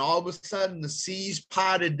 and all of a sudden the seas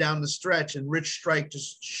parted down the stretch and Rich Strike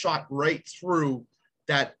just shot right through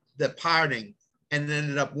the parting and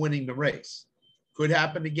ended up winning the race. Could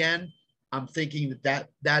happen again. I'm thinking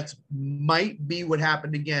that might be what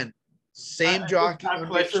happened again. Same jockey.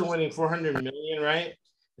 Pletcher winning $400 million, right?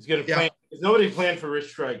 It's going to plan. Because nobody planned for Rich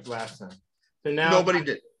Strike last time. So now nobody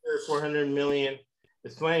did. $400 million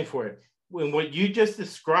is playing for it. When what you just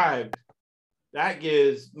described, that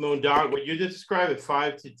gives Mo Donegal. What you just described at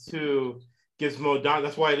 5-2 gives Mo Donegal.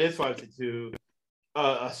 That's why it is 5-2.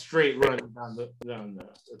 A straight run down the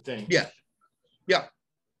thing. Yeah.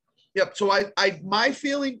 Yep. So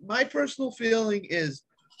my personal feeling is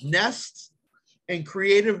Nest and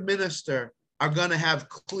Creative Minister are going to have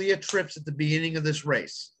clear trips at the beginning of this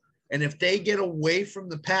race. And if they get away from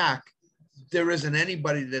the pack, there isn't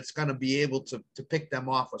anybody that's going to be able to pick them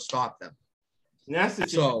off or stop them. Nest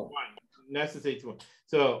is 8-1.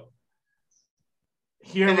 So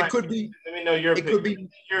here, and it could be. Let me know your opinion. Could be.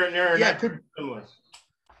 Similar.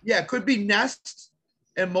 It could be Nest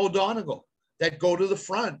and Mo Donegal that go to the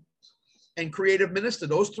front, and Creative Minister.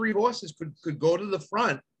 Those 3 horses could go to the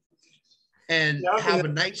front and have a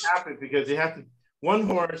nice. Happen because they have to. One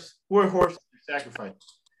horse. What horse do you sacrifice?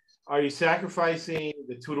 Are you sacrificing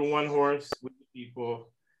the 2-1 horse with the People?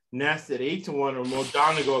 Nest at 8-1, or Mo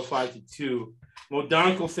Donegal at 5-2? Mo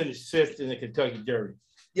Donegal finished 5th in the Kentucky Derby.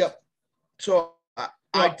 Yep. So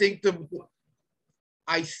I think the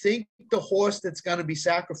horse that's going to be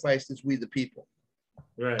sacrificed is We the People.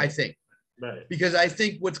 Right. I think. Right. Because I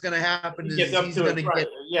think what's going to happen is he's going to get.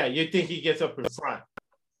 Yeah, you think he gets up in front.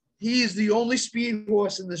 He's the only speed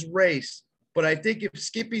horse in this race, but I think if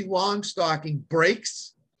Skippy Longstocking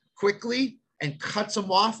breaks quickly and cuts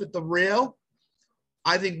him off at the rail,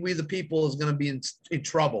 I think We the People is going to be in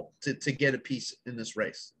trouble to get a piece in this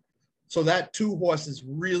race. So that 2 horse is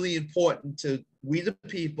really important to We the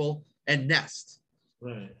People and Nest.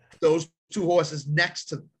 Right. Those 2 horses next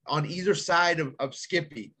to on either side of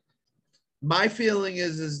Skippy. My feeling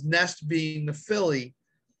is Nest being the filly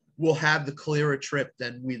will have the clearer trip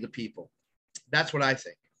than We the People. That's what I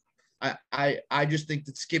think. I just think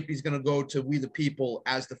that Skippy's going to go to We the People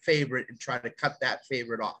as the favorite and try to cut that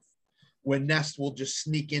favorite off, when Nest will just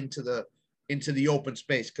sneak into the open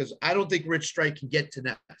space, because I don't think Rich Strike can get to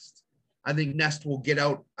Nest. I think Nest will get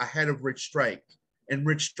out ahead of Rich Strike, and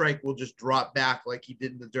Rich Strike will just drop back like he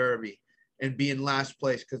did in the Derby and be in last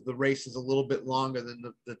place, because the race is a little bit longer than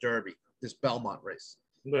the Derby, this Belmont race.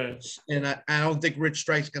 Right. And I don't think Rich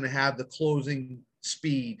Strike's going to have the closing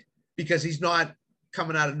speed, because he's not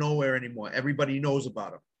coming out of nowhere anymore. Everybody knows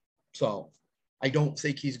about him. So I don't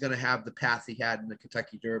think he's going to have the path he had in the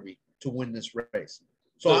Kentucky Derby to win this race.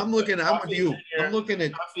 So I'm with you. I'm looking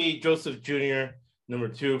at Coffee Joseph Jr., number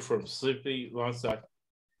 2 from Sleepy Longshot,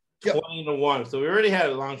 Yep. 20-1. So we already had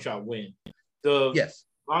a long shot win. The yes.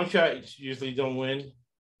 long shots usually don't win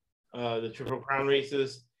the Triple Crown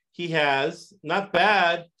races. He has, not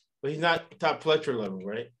bad, but he's not top Fletcher level,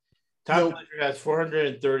 right? Top Fletcher has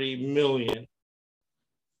 430 million.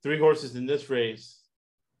 3 horses in this race.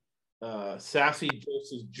 Sassy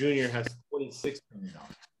Joseph Jr. has $26 million.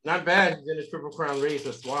 Not bad. He's in his Triple Crown race.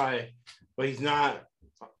 That's why. But he's not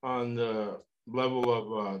on the level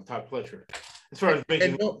of Todd Fletcher. As far as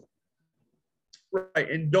making. Right.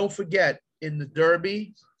 And don't forget, in the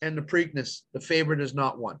Derby and the Preakness, the favorite is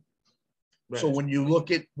not one. Right. So when you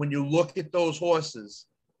look at those horses,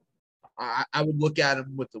 I would look at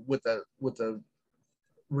them with a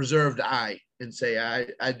reserved eye and say,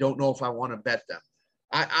 I don't know if I want to bet them.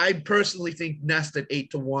 I personally think Nest at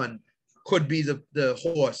 8-1 could be the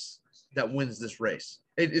horse that wins this race.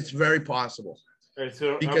 It's very possible. All right,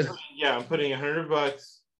 so because I'm putting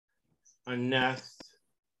 $100 on Nest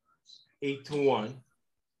 8-1.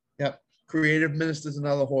 Yep. Creative Minister's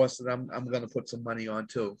another horse that I'm going to put some money on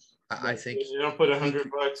too. I think you don't put $100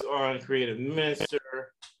 on Creative Minister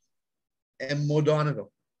and Mo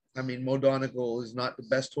Donegal. I mean, Mo Donegal is not the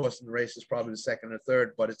best horse in the race. It's probably the second or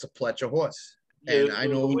third, but it's a Fletcher horse. And yeah, I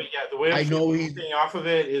know, the way I know he's staying off of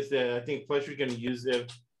it is that I think Fletcher's going to use them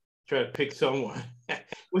to try to pick someone,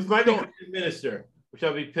 which might be Creative Minister, which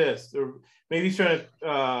I'll be pissed, or maybe he's trying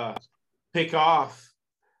to pick off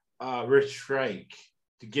Rich Strike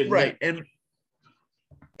to get right.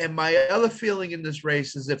 And my other feeling in this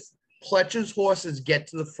race is if Fletcher's horses get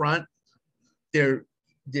to the front, they're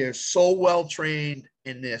so well trained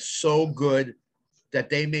and they're so good that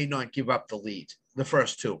they may not give up the lead, the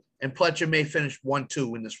first 2. And Fletcher may finish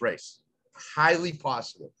 1-2 in this race. Highly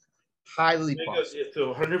possible. Highly possible.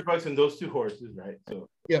 So $100 on those 2 horses, right? So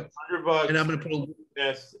yeah, $100. And I'm going to put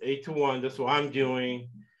that's 8-1. That's what I'm doing.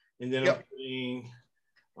 And then I'm putting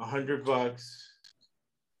 $100.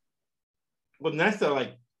 Well, that's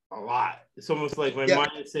like a lot. It's almost like my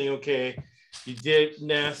mind is saying, okay, you did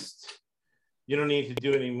Nest. You don't need to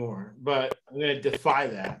do it anymore. But I'm going to defy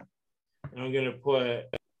that. And I'm going to put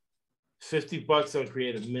 $50 on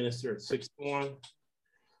Creative Minister at 6-1.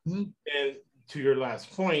 Mm-hmm. And to your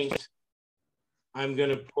last point, I'm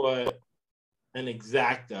going to put an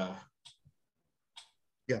exacta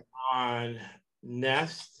on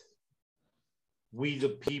Nest, We the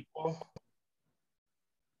People.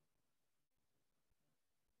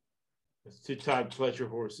 It's 2 Todd Fletcher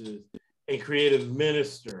horses, and Creative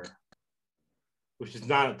Minister, which is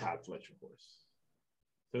not a Todd Fletcher horse.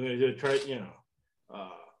 So I'm going to do a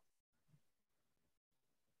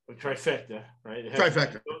trifecta, right?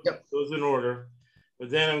 Trifecta. Those in order. But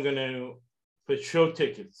then I'm going to put show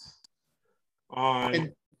tickets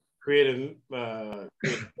on Creative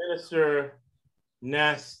Minister,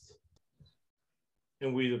 Nest,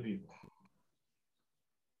 and We the People.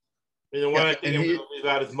 And the one I think I'm going to leave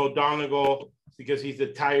out is Mo Donegal, because he's a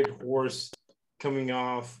tired horse coming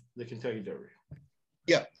off the Kentucky Derby.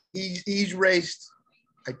 Yeah, he's raced.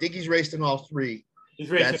 I think he's raced in all 3. He's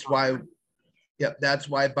raced. That's why. Yeah, that's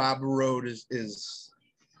why Barbara Road is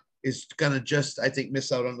gonna just, I think,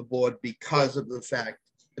 miss out on the board because of the fact.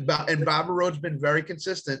 And Barbara Road's been very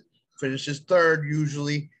consistent. Finishes 3rd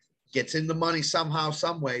usually, gets in the money somehow,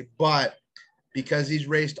 some way. But because he's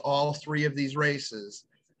raced all 3 of these races,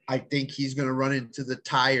 I think he's going to run into the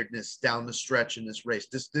tiredness down the stretch in this race.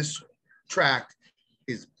 This track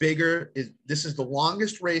is bigger. This is the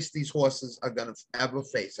longest race these horses are going to ever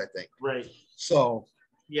face, I think. Right. So,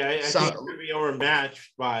 yeah, I think it's going to be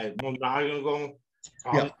overmatched by Mondago.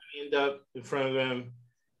 Probably end up in front of them.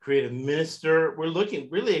 Creative Minister. We're looking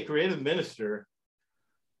really at Creative Minister.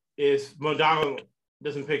 Is Mondago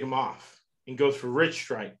doesn't pick him off and goes for Rich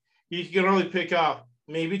Strike. He can only pick up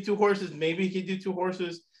maybe 2 horses. Maybe he can do 2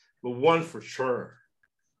 horses, but 1 for sure.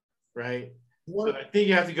 Right? So I think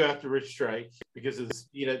you have to go after Rich Strike because of the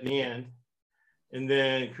speed at the end. And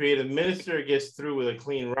then Creative Minister gets through with a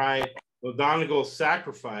clean ride. O'Donegal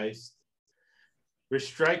sacrificed. Rich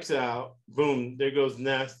strikes out. Boom, there goes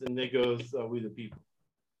Nest, and there goes We the People.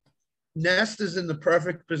 Nest is in the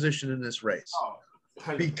perfect position in this race. Oh,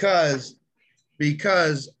 because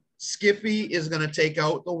Skippy is going to take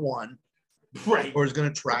out the one, right, or is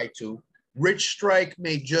going to try to. Rich Strike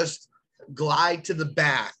may just glide to the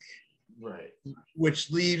back, right, which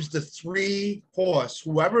leaves the 3-horse,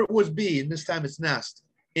 whoever it would be, and this time it's Nest,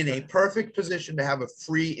 in a perfect position to have a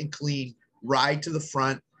free and clean ride to the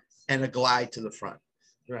front and a glide to the front.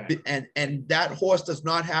 right. And that horse does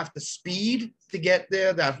not have to speed to get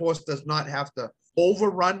there. That horse does not have to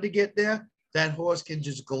overrun to get there. That horse can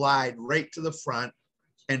just glide right to the front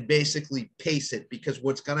and basically pace it, because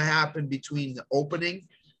what's going to happen between the opening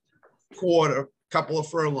quarter, couple of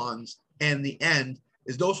furlongs, and the end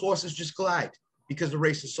is those horses just glide because the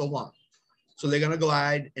race is so long. So they're going to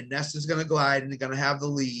glide, and Nest is going to glide, and they're going to have the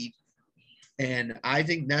lead. And I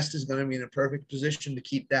think Nest is going to be in a perfect position to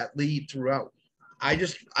keep that lead throughout. I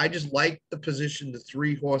just like the position the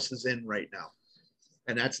 3 horses in right now,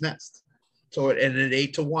 and that's Nest. So and at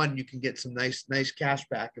 8-1, you can get some nice cash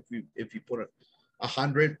back if you put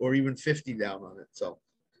 100 or even 50 down on it. So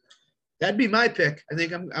that'd be my pick. I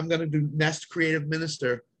think I'm going to do Nest Creative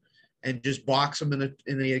Minister and just box them in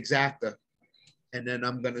the exacta, and then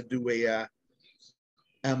I'm going to do a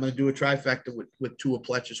trifecta with 2 of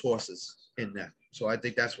Pletcher's horses in there. So I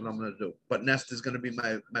think that's what I'm going to do. But Nest is going to be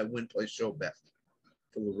my win play show bet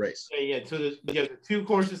for the race. Yeah. So the 2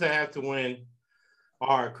 courses I have to win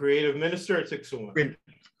are Creative Minister at 6-1.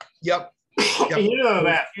 Yep. And you know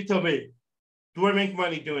that. You tell me, do I make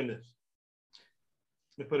money doing this?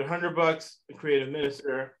 I put $100 in Creative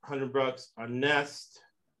Minister, $100 on Nest.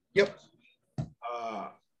 Yep.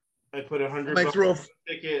 I put $100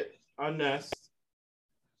 ticket on Nest.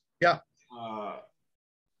 Yeah.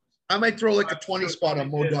 I might throw like a 20 spot on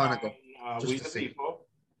Mo Donegal. We the People.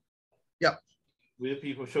 Yep. We the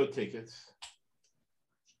People show tickets.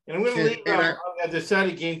 And I'm going to leave I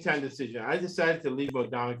decided game time decision. I decided to leave Mo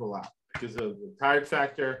Donegal out because of the tired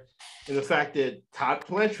factor and the fact that Todd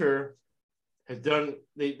Pletcher has done,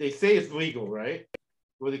 they say it's legal, right?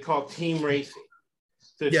 What they call team racing.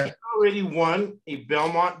 So if he's already won a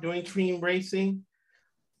Belmont doing team racing,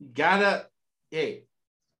 you gotta,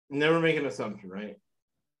 never make an assumption, right?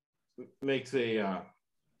 Makes a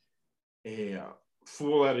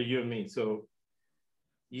fool out of you and me. So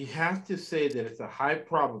you have to say that it's a high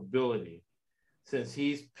probability, since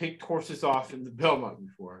he's picked horses off in the Belmont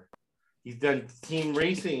before. He's done team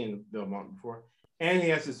racing in Belmont before. And he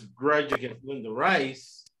has this grudge against Linda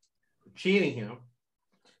Rice for cheating him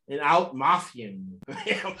and out mafiaing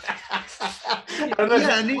him.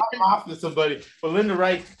 Mafia somebody, but Linda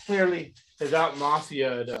Rice clearly has out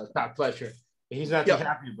mafia'd Todd Pletcher, and he's not too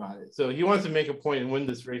happy about it. So he wants to make a point and win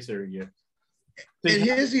this race every year. So and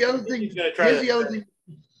here's the other thing. Here's the other thing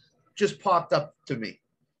just popped up to me.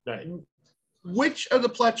 Right. Which of the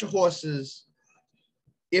Pletcher horses,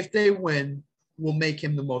 if they win, will make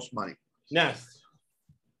him the most money? Nest.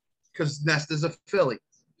 Because Nest is a filly.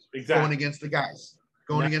 Exactly. Going against the guys.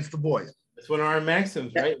 Going against the boys. That's one of our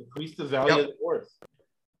maxims, right? Increase the value of the horse.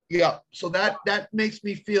 Yeah. So that makes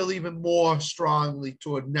me feel even more strongly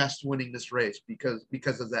toward Nest winning this race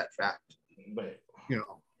because of that fact. But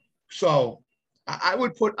so I'm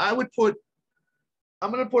going to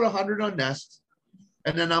put 100 on Nest,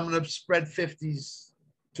 and then I'm going to spread 50s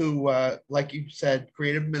to, like you said,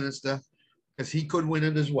 Creative Minister, because he could win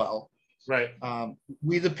it as well. Right.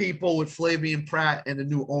 We the People with Flavian Pratt and the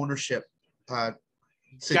new ownership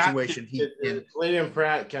situation. Flavian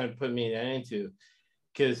Pratt kind of put me into,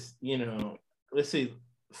 because, let's see,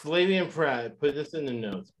 Flavian Pratt, put this in the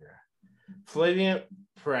notes here. Flavian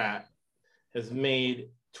Pratt has made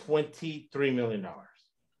 $23 million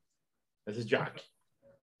as a jockey.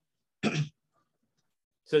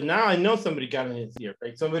 So now I know somebody got in his ear,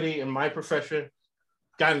 right? Somebody in my profession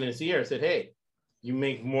got in his ear and said, hey, you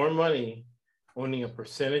make more money owning a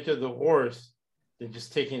percentage of the horse than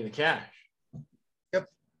just taking the cash. Yep.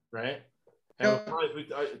 Right? And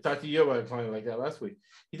I talked to you about a client like that last week.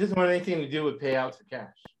 He doesn't want anything to do with payouts for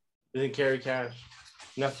cash. Doesn't carry cash.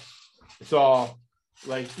 Nothing. It's all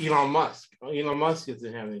like Elon Musk. Elon Musk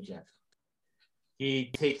doesn't have any cash. He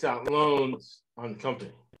takes out loans on the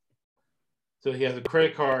company. So he has a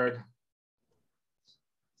credit card,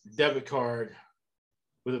 debit card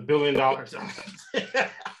with $1 billion on it.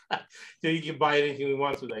 So he can buy anything he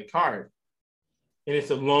wants with that card. And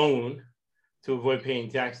it's a loan to avoid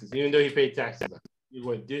paying taxes. Even though he paid taxes, he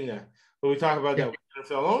wasn't doing that. But we talk about that with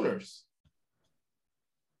NFL owners.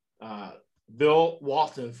 Bill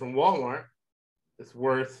Walton from Walmart is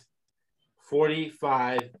worth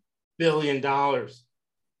 $45 billion. So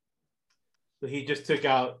he just took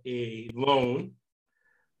out a loan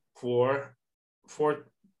for $4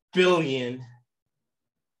 billion,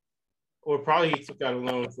 or probably he took out a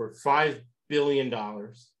loan for $5 billion,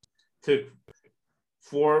 took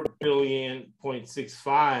 $4.65 billion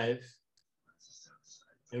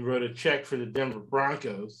and wrote a check for the Denver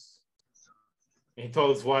Broncos. And he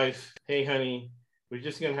told his wife, "Hey, honey, we're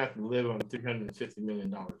just going to have to live on $350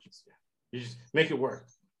 million this year. You just make it work."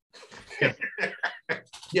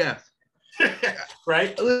 Yeah.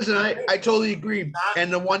 Right? Listen, I totally agree.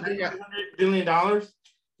 And the one thing, $300 billion,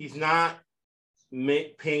 he's not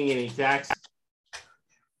paying any taxes.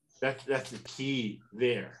 That's the key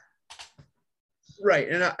there. right?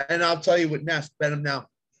 And I'll tell you what, Nest, bet him now.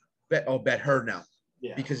 Bet her now.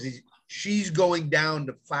 Yeah. Because she's going down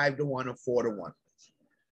to 5-1 or 4-1.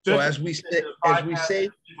 So as we say,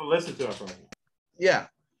 people listen to us right here. yeah,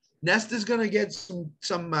 Nest is gonna get some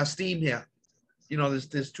steam here. You know,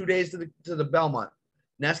 there's 2 days to the Belmont.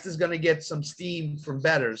 Nest is gonna get some steam from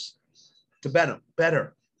bettors to bet him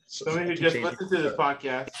better. Somebody who just listened to this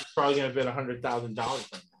podcast is probably gonna bet $100,000 on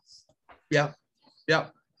this. Yeah.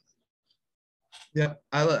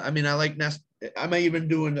 I mean, I like Nest. I might even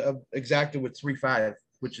do an exacta with 3-5,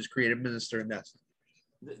 which is creative minister and Nest.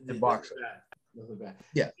 The boxer. Bad.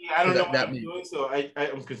 Yeah. I don't know what I'm doing, so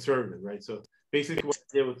I'm conservative, right? So basically what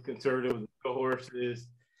I did was conservative with the horses,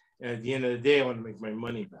 and at the end of the day, I want to make my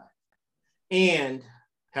money back and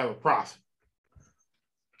have a profit.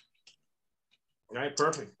 All right,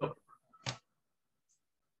 perfect.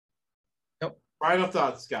 Yep. Final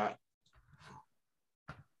thoughts, Scott.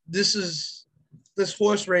 This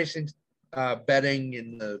horse racing betting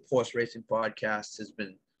in the horse racing podcast has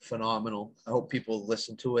been phenomenal. I hope people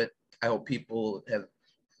listen to it. I hope people have,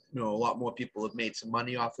 a lot more people have made some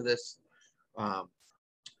money off of this.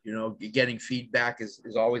 Getting feedback is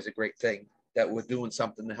always a great thing, that we're doing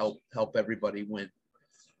something to help everybody win.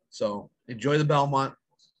 So enjoy the Belmont,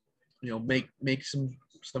 make some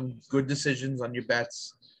good decisions on your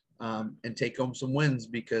bets, and take home some wins,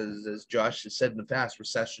 because as Josh has said in the past,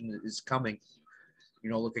 recession is coming.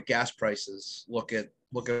 Look at gas prices, look at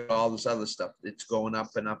all this other stuff. It's going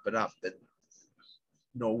up and up and up, and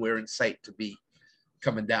nowhere in sight to be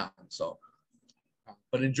coming down. So,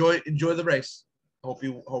 but enjoy the race. Hope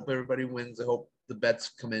everybody wins. I hope the bets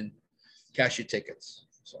come in. Cash your tickets.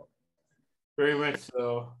 So very much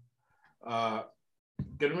so. Gonna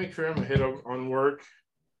make sure I'm ahead on work,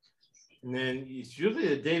 and then it's usually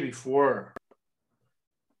the day before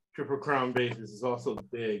Triple Crown basis is also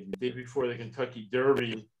big. The day before the Kentucky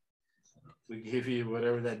Derby, we give you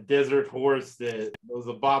whatever that desert horse that was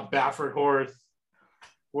a Bob Baffert horse,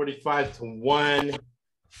 45-1.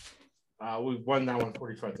 We won that one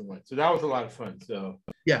 45-1. So that was a lot of fun. So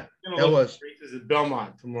yeah, that was races at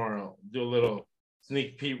Belmont tomorrow. Do a little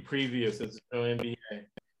sneak preview since it's no NBA.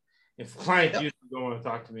 If clients usually don't want to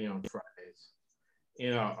talk to me on Fridays,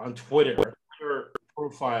 on Twitter, our Twitter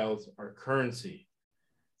profiles are currency.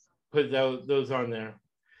 Put those on there.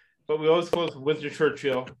 But we always close with Winston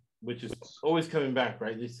Churchill, which is always coming back,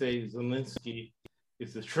 right? They say Zelensky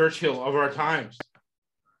is the Churchill of our times.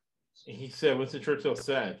 And he said, Winston Churchill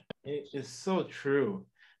said, it's so true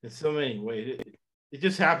in so many ways. It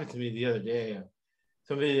just happened to me the other day.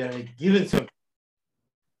 Somebody that had given something,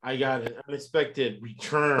 I got an unexpected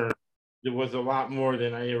return. There was a lot more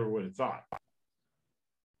than I ever would have thought.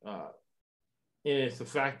 And it's the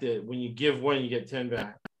fact that when you give one, you get 10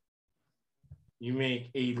 back. You make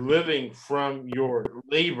a living from your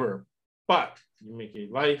labor, but you make a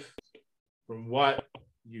life from what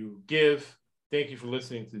you give. Thank you for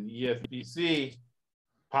listening to the ESBC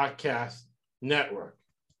Podcast Network.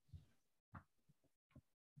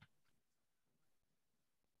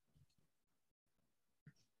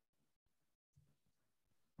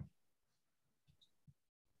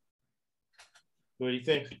 What do you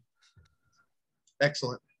think?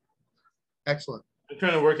 excellent. I'm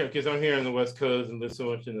trying to work on, because I'm here on the West Coast and live so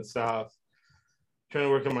much in the South. I'm trying to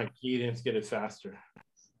work on my cadence, get it faster.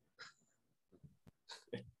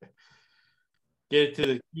 Get it to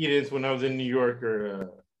the cadence when I was in New York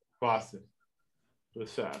or Boston. It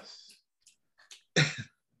was fast.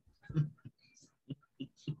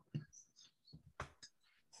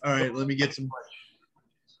 All right, let me get some.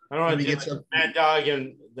 I don't want to get some Mad Dog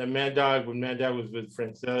and the Mad Dog when Mad Dog was with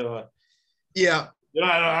Francella. Yeah.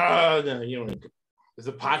 No, it's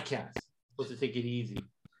a podcast. You're supposed to take it easy,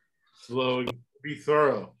 slow, be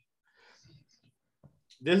thorough.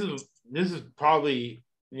 This is probably,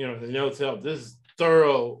 the notes help. This is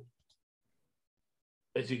thorough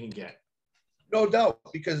as you can get. No doubt,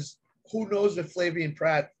 because who knows if Flavian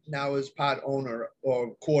Pratt now is part owner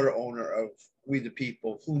or quarter owner of We the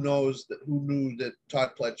People? Who knows that? Who knew that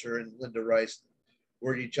Todd Pletcher and Linda Rice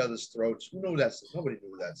were at each other's throats? Who knew that? Nobody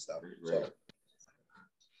knew that stuff. So,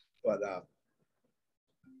 but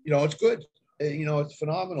it's good. It's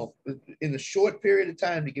phenomenal in a short period of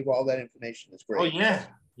time to give all that information. It's great. Oh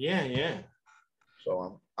yeah.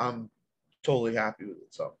 So I'm totally happy with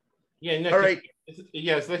it. So yeah, no, all right.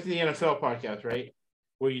 It's like the NFL podcast, right?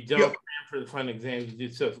 Where you don't cram for the final exam, you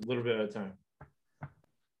do stuff a little bit at a time.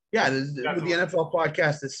 Yeah, with the NFL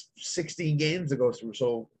podcast, it's 16 games to go through.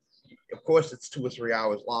 So, of course, it's 2 or 3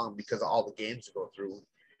 hours long because of all the games to go through,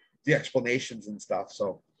 the explanations and stuff.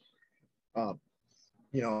 So,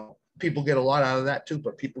 people get a lot out of that too,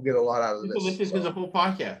 but people get a lot out of people this. Listen to the whole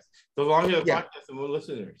podcast. The longer the podcast, the more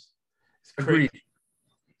listeners. It's crazy. Agreed.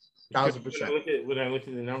 1000%. When I look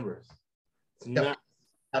at the numbers, it's nuts.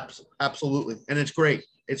 Absolutely, and it's great.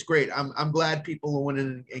 It's great. I'm glad people are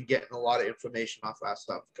winning and getting a lot of information off our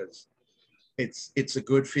stuff because it's a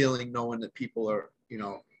good feeling knowing that people are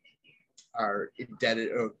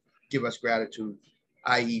indebted or give us gratitude,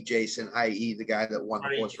 i.e. Jason, i.e. the guy that won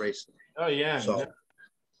the horse race. Oh yeah. So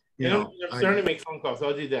I'm starting to make phone calls.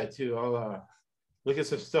 I'll do that too. I'll look at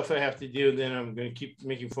some stuff I have to do, and then I'm going to keep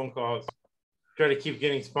making phone calls. Try to keep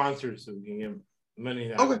getting sponsors so we can get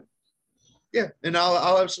money. Okay. Yeah, and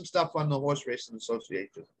I'll have some stuff on the Horse Racing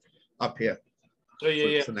Association up here. Oh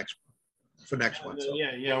yeah, for next one. So.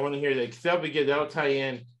 Yeah. I want to hear that because that'll be good. That'll tie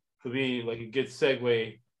in. It'll be like a good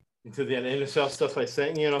segue into the NFL stuff I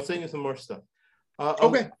sent you, and I'll send you some more stuff.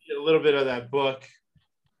 Okay. A little bit of that book.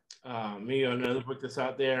 Maybe another book that's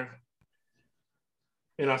out there,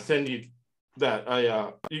 and I'll send you that.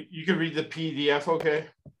 You can read the PDF, okay?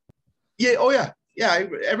 Yeah. Oh yeah. Yeah.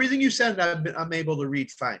 Everything you send, I'm able to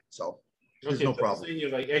read fine. So. There's no problem. I'll send you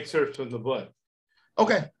like excerpts from the book.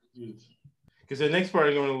 Okay. Because the next part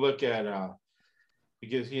I'm going to look at,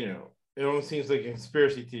 because it almost seems like a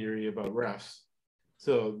conspiracy theory about refs.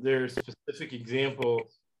 So there's specific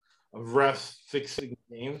examples of refs fixing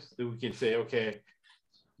games that we can say, okay,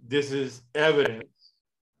 this is evidence,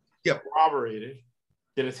 corroborated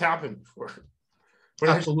that it's happened before.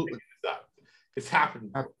 Absolutely, it's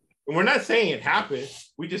happened before. And we're not saying it happened.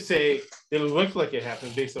 We just say it looked like it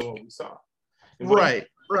happened based on what we saw. Right.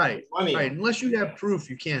 Unless you have proof,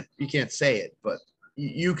 you can't say it. But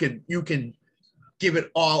you can give it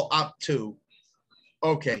all up to,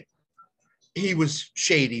 okay, he was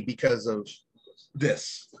shady because of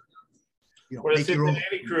this. Or the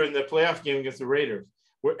Cincinnati crew in the playoff game against the Raiders,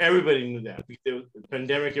 where everybody knew that. Because the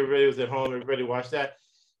pandemic, everybody was at home, everybody watched that.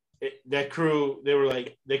 That crew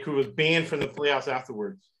was banned from the playoffs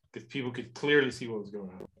afterwards because people could clearly see what was going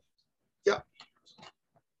on. Yeah.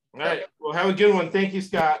 All right. Well, have a good one. Thank you,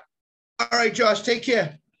 Scott. All right, Josh. Take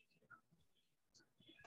care.